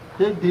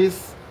 "Take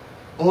this,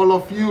 all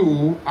of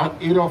you, and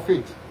eat of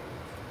it.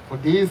 For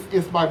this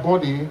is my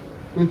body,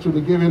 which will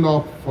be given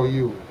up for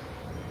you."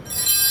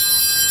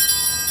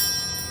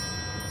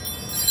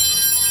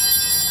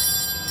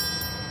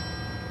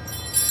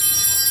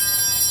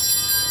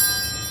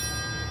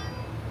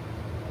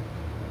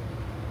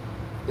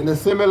 In a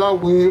similar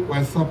way,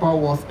 when supper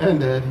was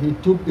ended, he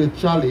took the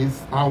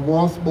chalice and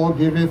once more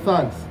giving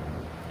thanks,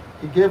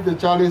 he gave the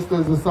chalice to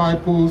his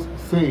disciples,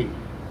 saying,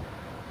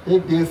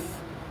 "Take this,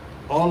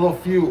 all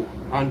of you,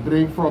 and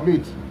drink from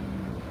it.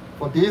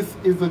 For this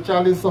is the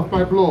chalice of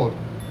my blood,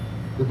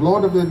 the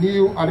blood of the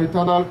new and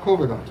eternal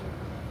covenant,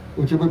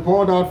 which will be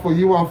poured out for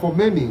you and for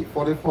many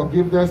for the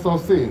forgiveness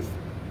of sins.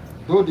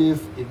 Do this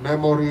in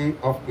memory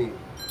of me."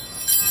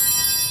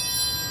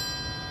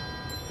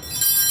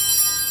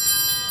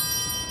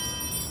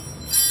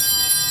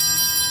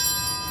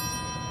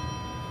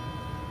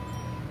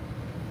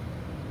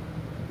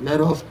 Let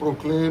us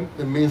proclaim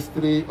the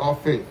mystery of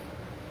faith.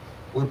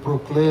 We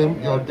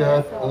proclaim your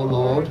death, O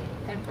Lord,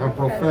 and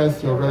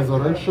profess your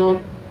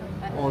resurrection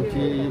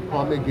until you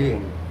come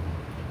again.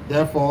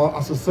 Therefore,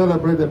 as we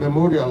celebrate the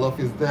memorial of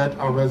his death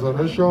and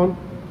resurrection,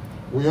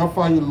 we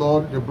offer you,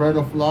 Lord, the bread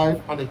of life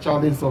and the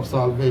chalice of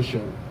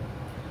salvation,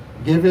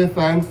 giving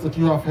thanks that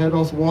you have held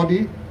us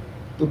worthy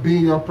to be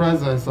in your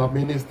presence and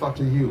minister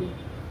to you.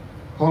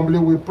 Humbly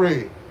we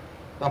pray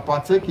that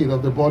partaking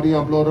of the body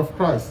and blood of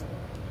Christ,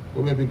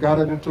 we may be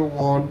gathered into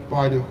one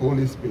by the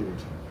Holy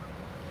Spirit.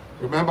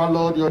 Remember,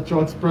 Lord, your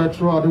church spread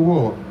throughout the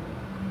world,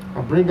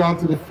 and bring out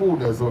to the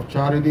fullness of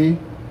charity,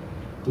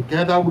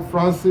 together with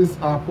Francis,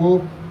 our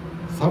Pope,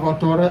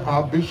 Salvatore,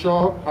 our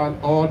Bishop, and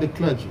all the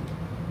clergy.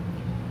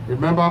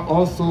 Remember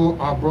also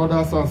our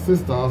brothers and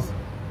sisters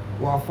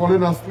who are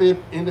fallen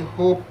asleep in the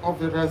hope of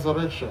the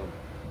resurrection,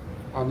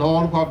 and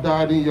all who have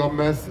died in your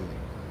mercy.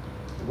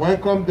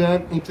 Welcome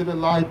them into the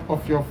light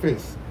of your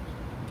face.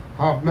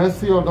 Have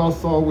mercy on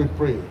us all, we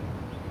pray.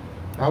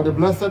 Now the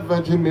Blessed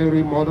Virgin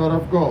Mary, Mother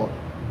of God,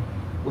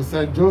 with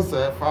Saint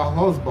Joseph, her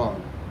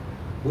husband,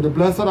 with the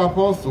blessed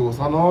apostles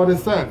and all the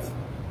saints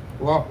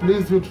who have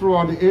pleased you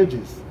throughout the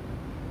ages,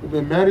 we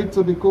may merit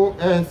to be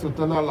co-heirs to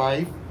eternal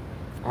life,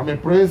 and may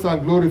praise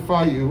and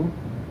glorify you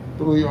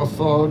through your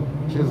Son,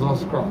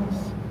 Jesus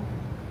Christ.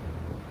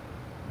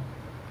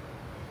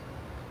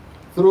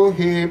 Through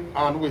him,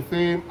 and with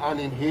him, and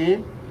in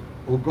him,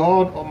 O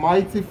God,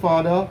 Almighty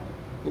Father,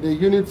 in the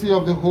unity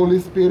of the Holy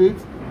Spirit,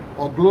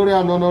 all glory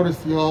and honor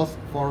is yours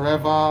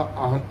forever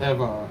and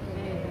ever. Amen.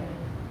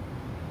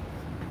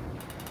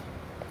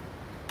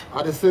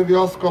 At the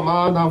Savior's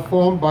command and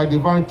formed by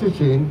divine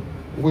teaching,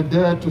 we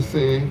dare to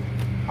say,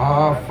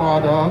 Our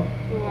Father,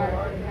 who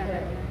art in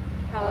heaven,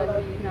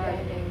 hallowed be thy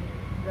name.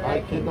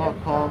 thy kingdom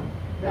come,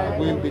 thy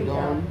will be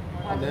done,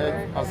 on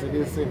earth as it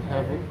is in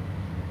heaven.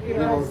 Give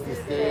us this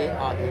day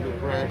our daily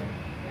bread,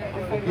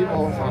 and forgive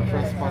us our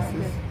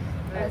trespasses,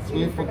 as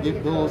we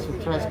forgive those who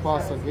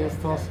trespass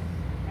against us,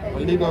 and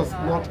lead us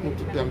not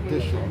into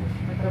temptation.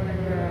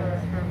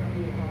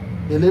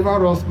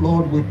 Deliver us,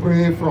 Lord, we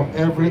pray, from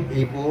every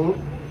evil.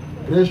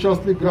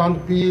 Graciously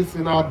grant peace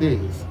in our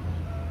days,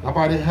 that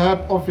by the help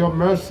of your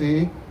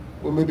mercy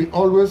we may be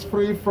always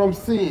free from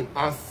sin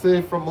and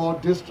safe from all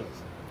distress,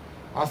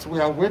 as we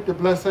await the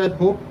blessed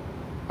hope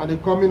and the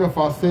coming of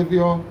our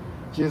Savior,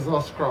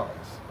 Jesus Christ.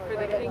 For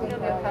the kingdom, the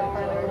power,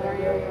 and the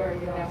glory are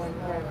yours, now and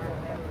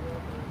forever.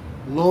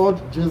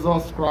 Lord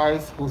Jesus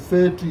Christ, who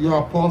said to your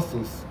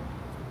apostles,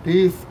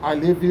 "Peace I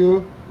leave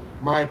you,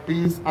 my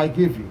peace I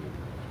give you,"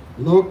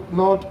 look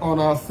not on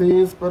our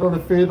sins, but on the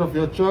faith of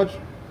your church,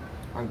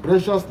 and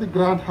graciously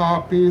grant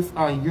her peace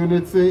and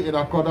unity in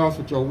accordance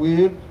with your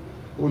will,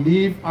 who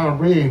live and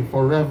reign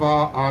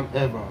forever and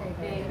ever.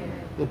 Amen.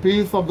 The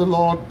peace of the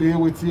Lord be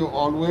with you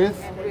always.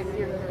 And with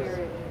your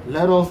spirit.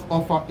 Let us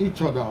offer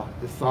each other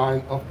the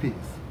sign of peace.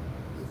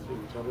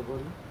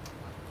 Everybody.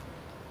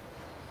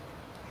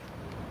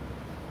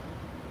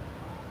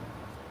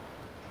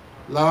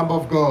 Lamb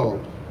of God,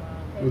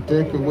 you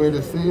take away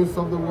the sins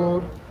of the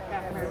world.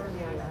 Have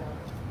mercy on us.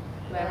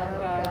 Lamb of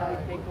God,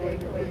 you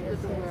take away the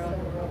sins of the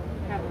world.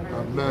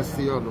 Have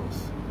mercy on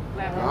us.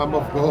 Lamb Lamb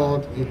of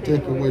God, you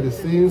take away the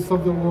sins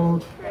of the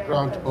world.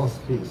 Grant us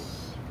peace.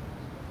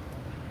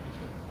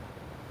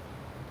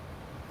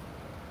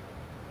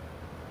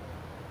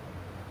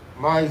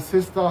 My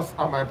sisters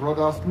and my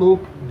brothers, look,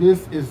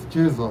 this is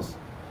Jesus,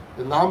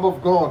 the Lamb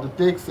of God who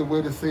takes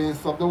away the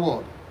sins of the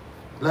world.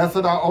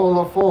 Blessed are all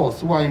of us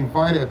who are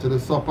invited to the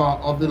supper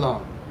of the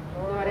Lamb.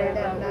 Lord, I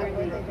am not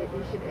worthy that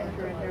you should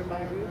enter under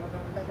my roof,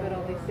 but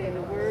only say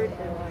the word,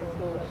 and my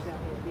soul shall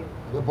be healed.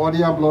 The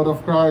body and blood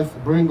of Christ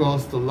bring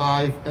us to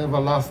life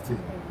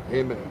everlasting.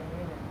 Amen.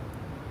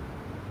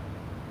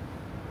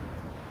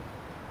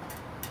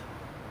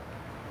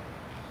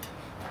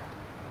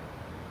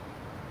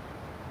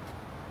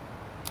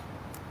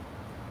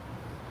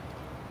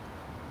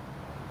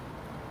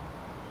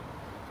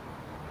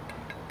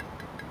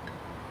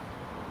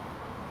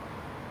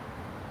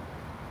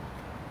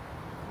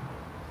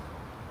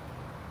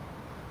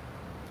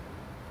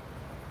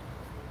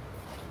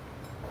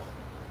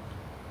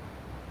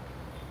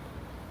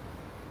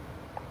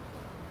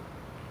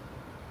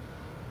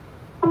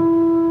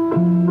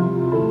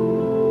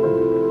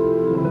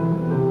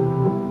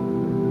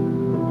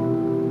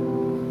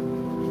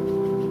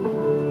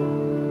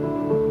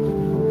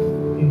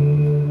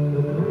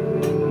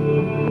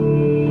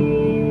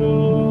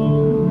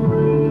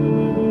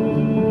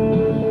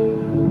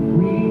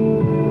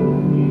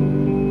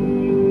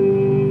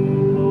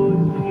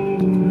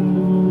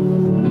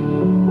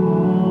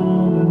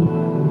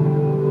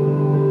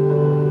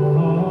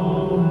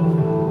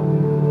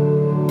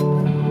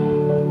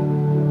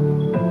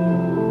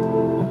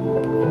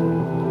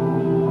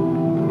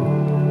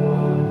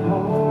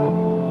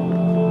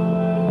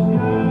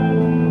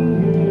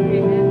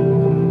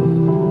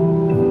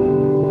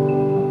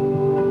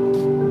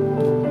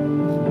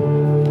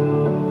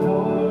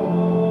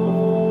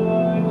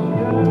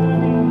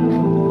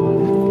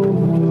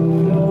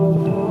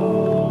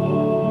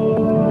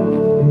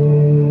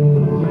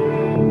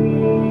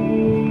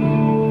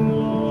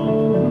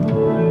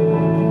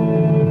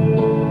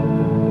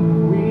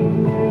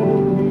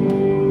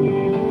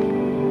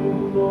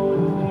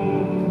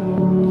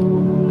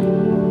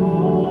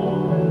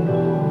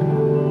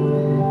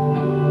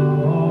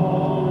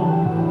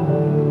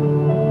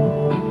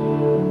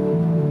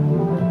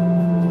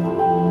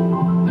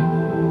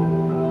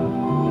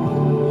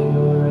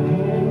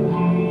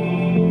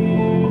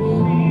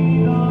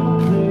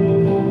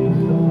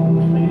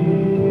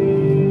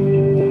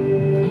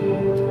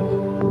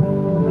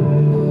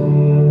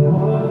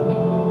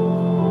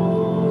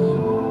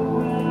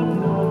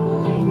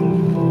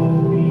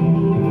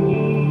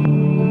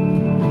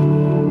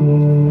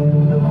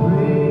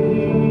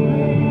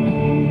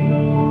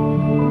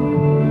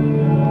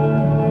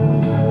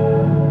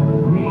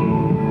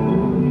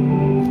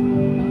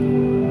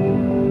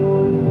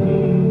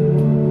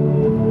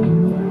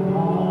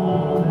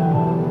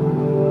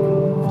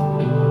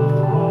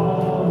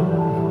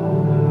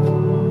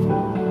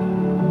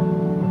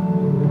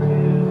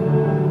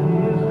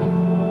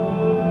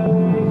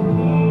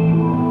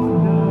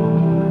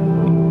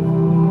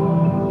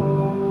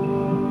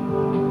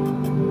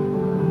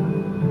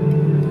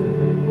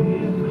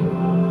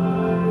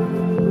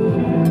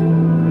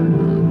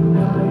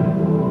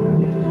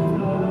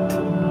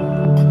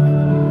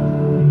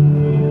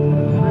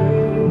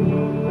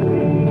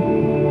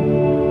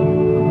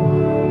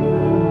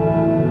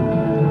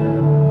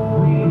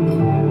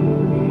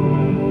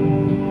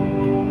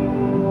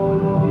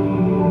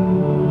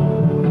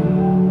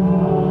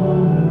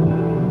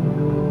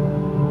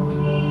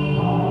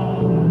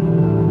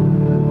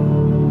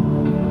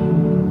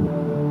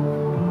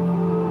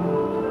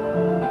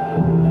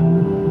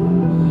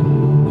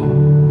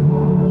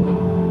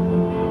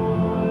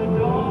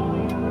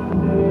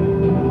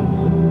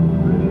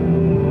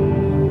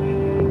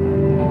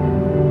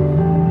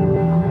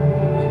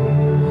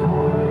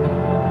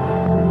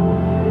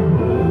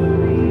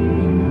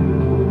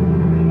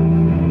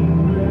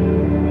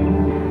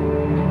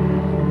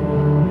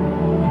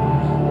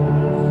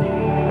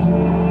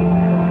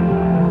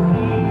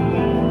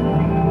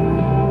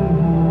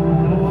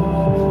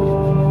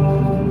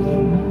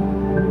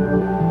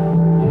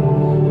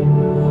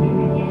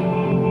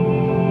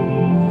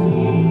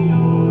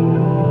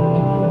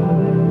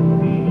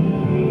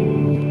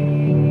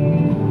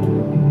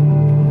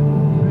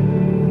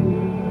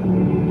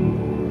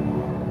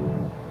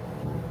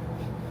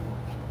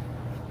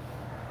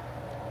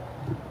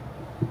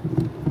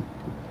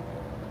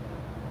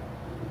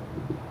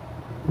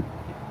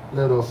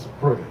 Let us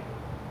pray.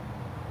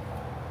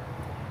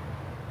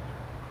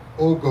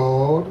 O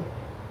God,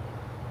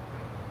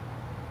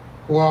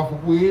 who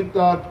have willed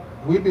that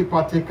we be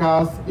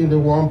partakers in the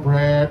one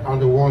bread and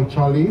the one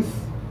chalice,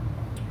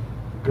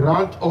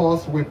 grant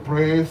us, we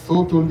pray,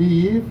 so to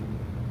live,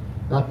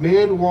 that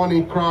made one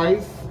in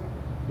Christ,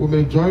 we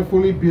may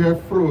joyfully bear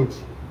fruit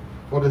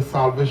for the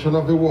salvation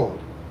of the world.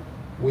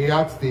 We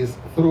ask this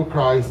through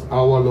Christ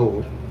our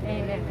Lord.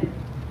 Amen.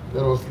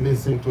 Let us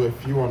listen to a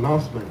few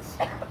announcements.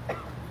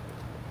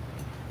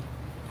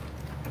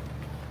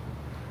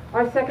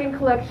 Our second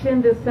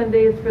collection this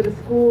Sunday is for the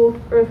school's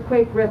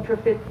Earthquake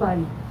Retrofit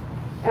Fund.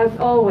 As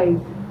always,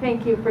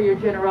 thank you for your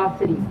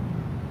generosity.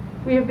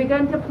 We have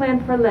begun to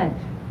plan for Lent.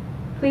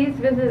 Please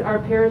visit our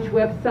parish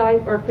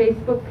website or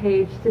Facebook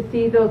page to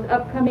see those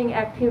upcoming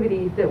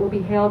activities that will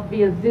be held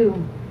via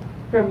Zoom,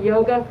 from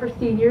yoga for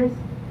seniors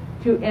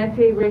to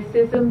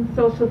anti-racism,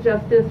 social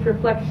justice,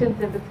 reflections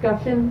and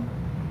discussions,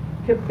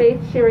 to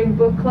faith-sharing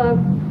book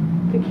club,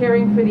 to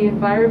caring for the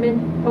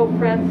environment, Pope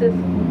Francis,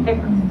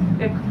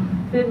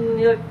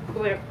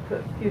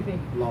 excuse me.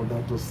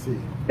 Laudato Si.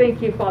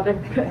 Thank you, Father.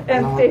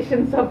 And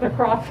Stations of the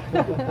Cross.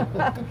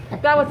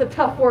 That was a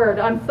tough word.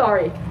 I'm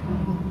sorry.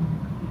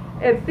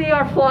 And see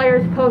our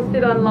flyers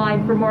posted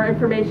online for more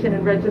information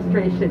and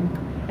registration.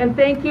 And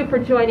thank you for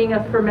joining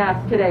us for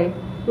Mass today.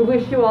 We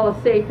wish you all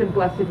a safe and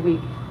blessed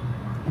week.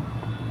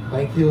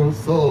 Thank you.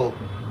 So,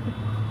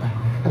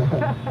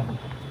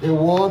 the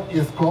word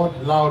is called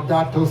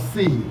Laudato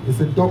Si. It's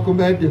a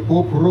document the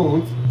Pope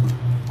wrote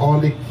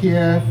on the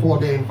care for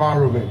the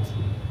environment.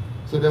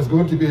 So there's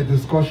going to be a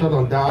discussion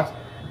on that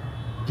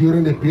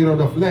during the period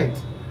of Lent.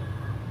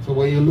 So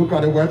when you look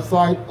at the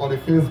website or the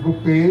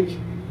Facebook page,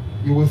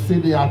 you will see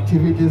the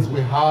activities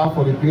we have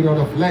for the period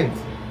of Lent.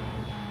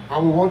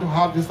 And we want to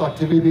have these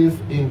activities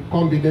in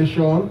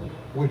combination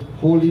with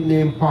Holy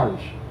Name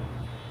Parish.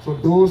 So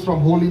those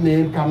from Holy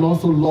Name can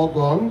also log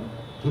on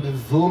to the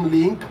Zoom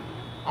link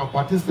and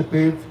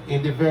participate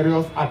in the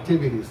various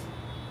activities.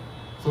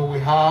 So we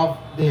have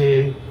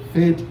the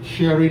Faith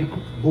Sharing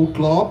Book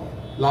Club,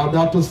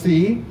 Laudato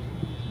Si.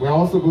 We're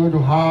also going to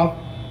have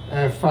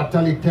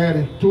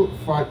Fraternità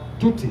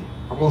Tutti.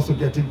 I'm also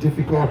getting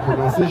difficult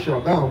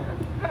pronunciation now.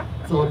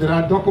 So there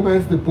are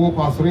documents the Pope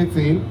has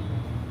written,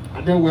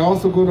 and then we're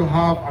also going to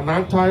have an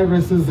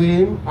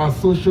anti-racism and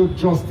social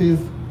justice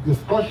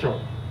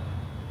discussion.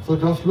 So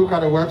just look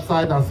at the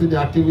website and see the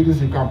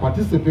activities you can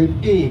participate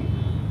in.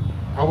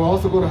 And we're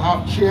also going to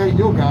have chair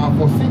yoga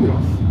for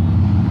seniors.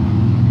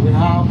 We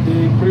have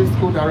the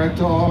preschool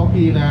director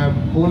in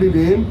Holy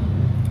Name.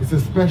 He's a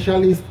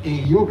specialist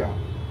in yoga.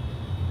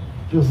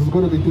 Just is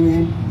going to be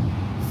doing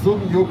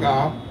Zoom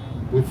yoga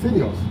with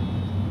seniors.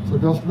 So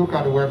just look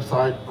at the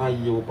website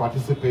and you will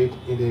participate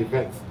in the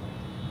events.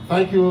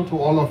 Thank you to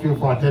all of you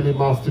for attending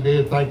Mass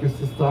today. Thank you,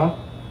 sister,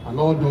 and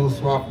all those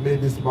who have made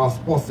this Mass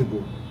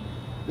possible.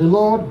 The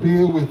Lord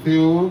be with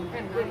you.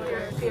 And with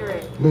your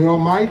spirit. May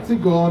Almighty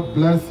God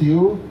bless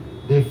you,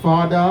 the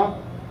Father,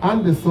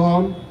 and the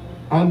Son,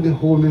 and the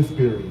Holy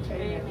Spirit.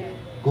 Amen.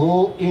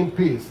 Go in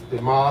peace.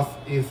 The Mass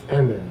is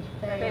ended.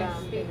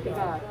 Thanks be to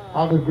God.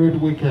 Have a great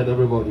weekend,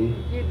 everybody.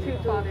 You too,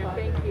 Father.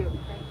 Thank you.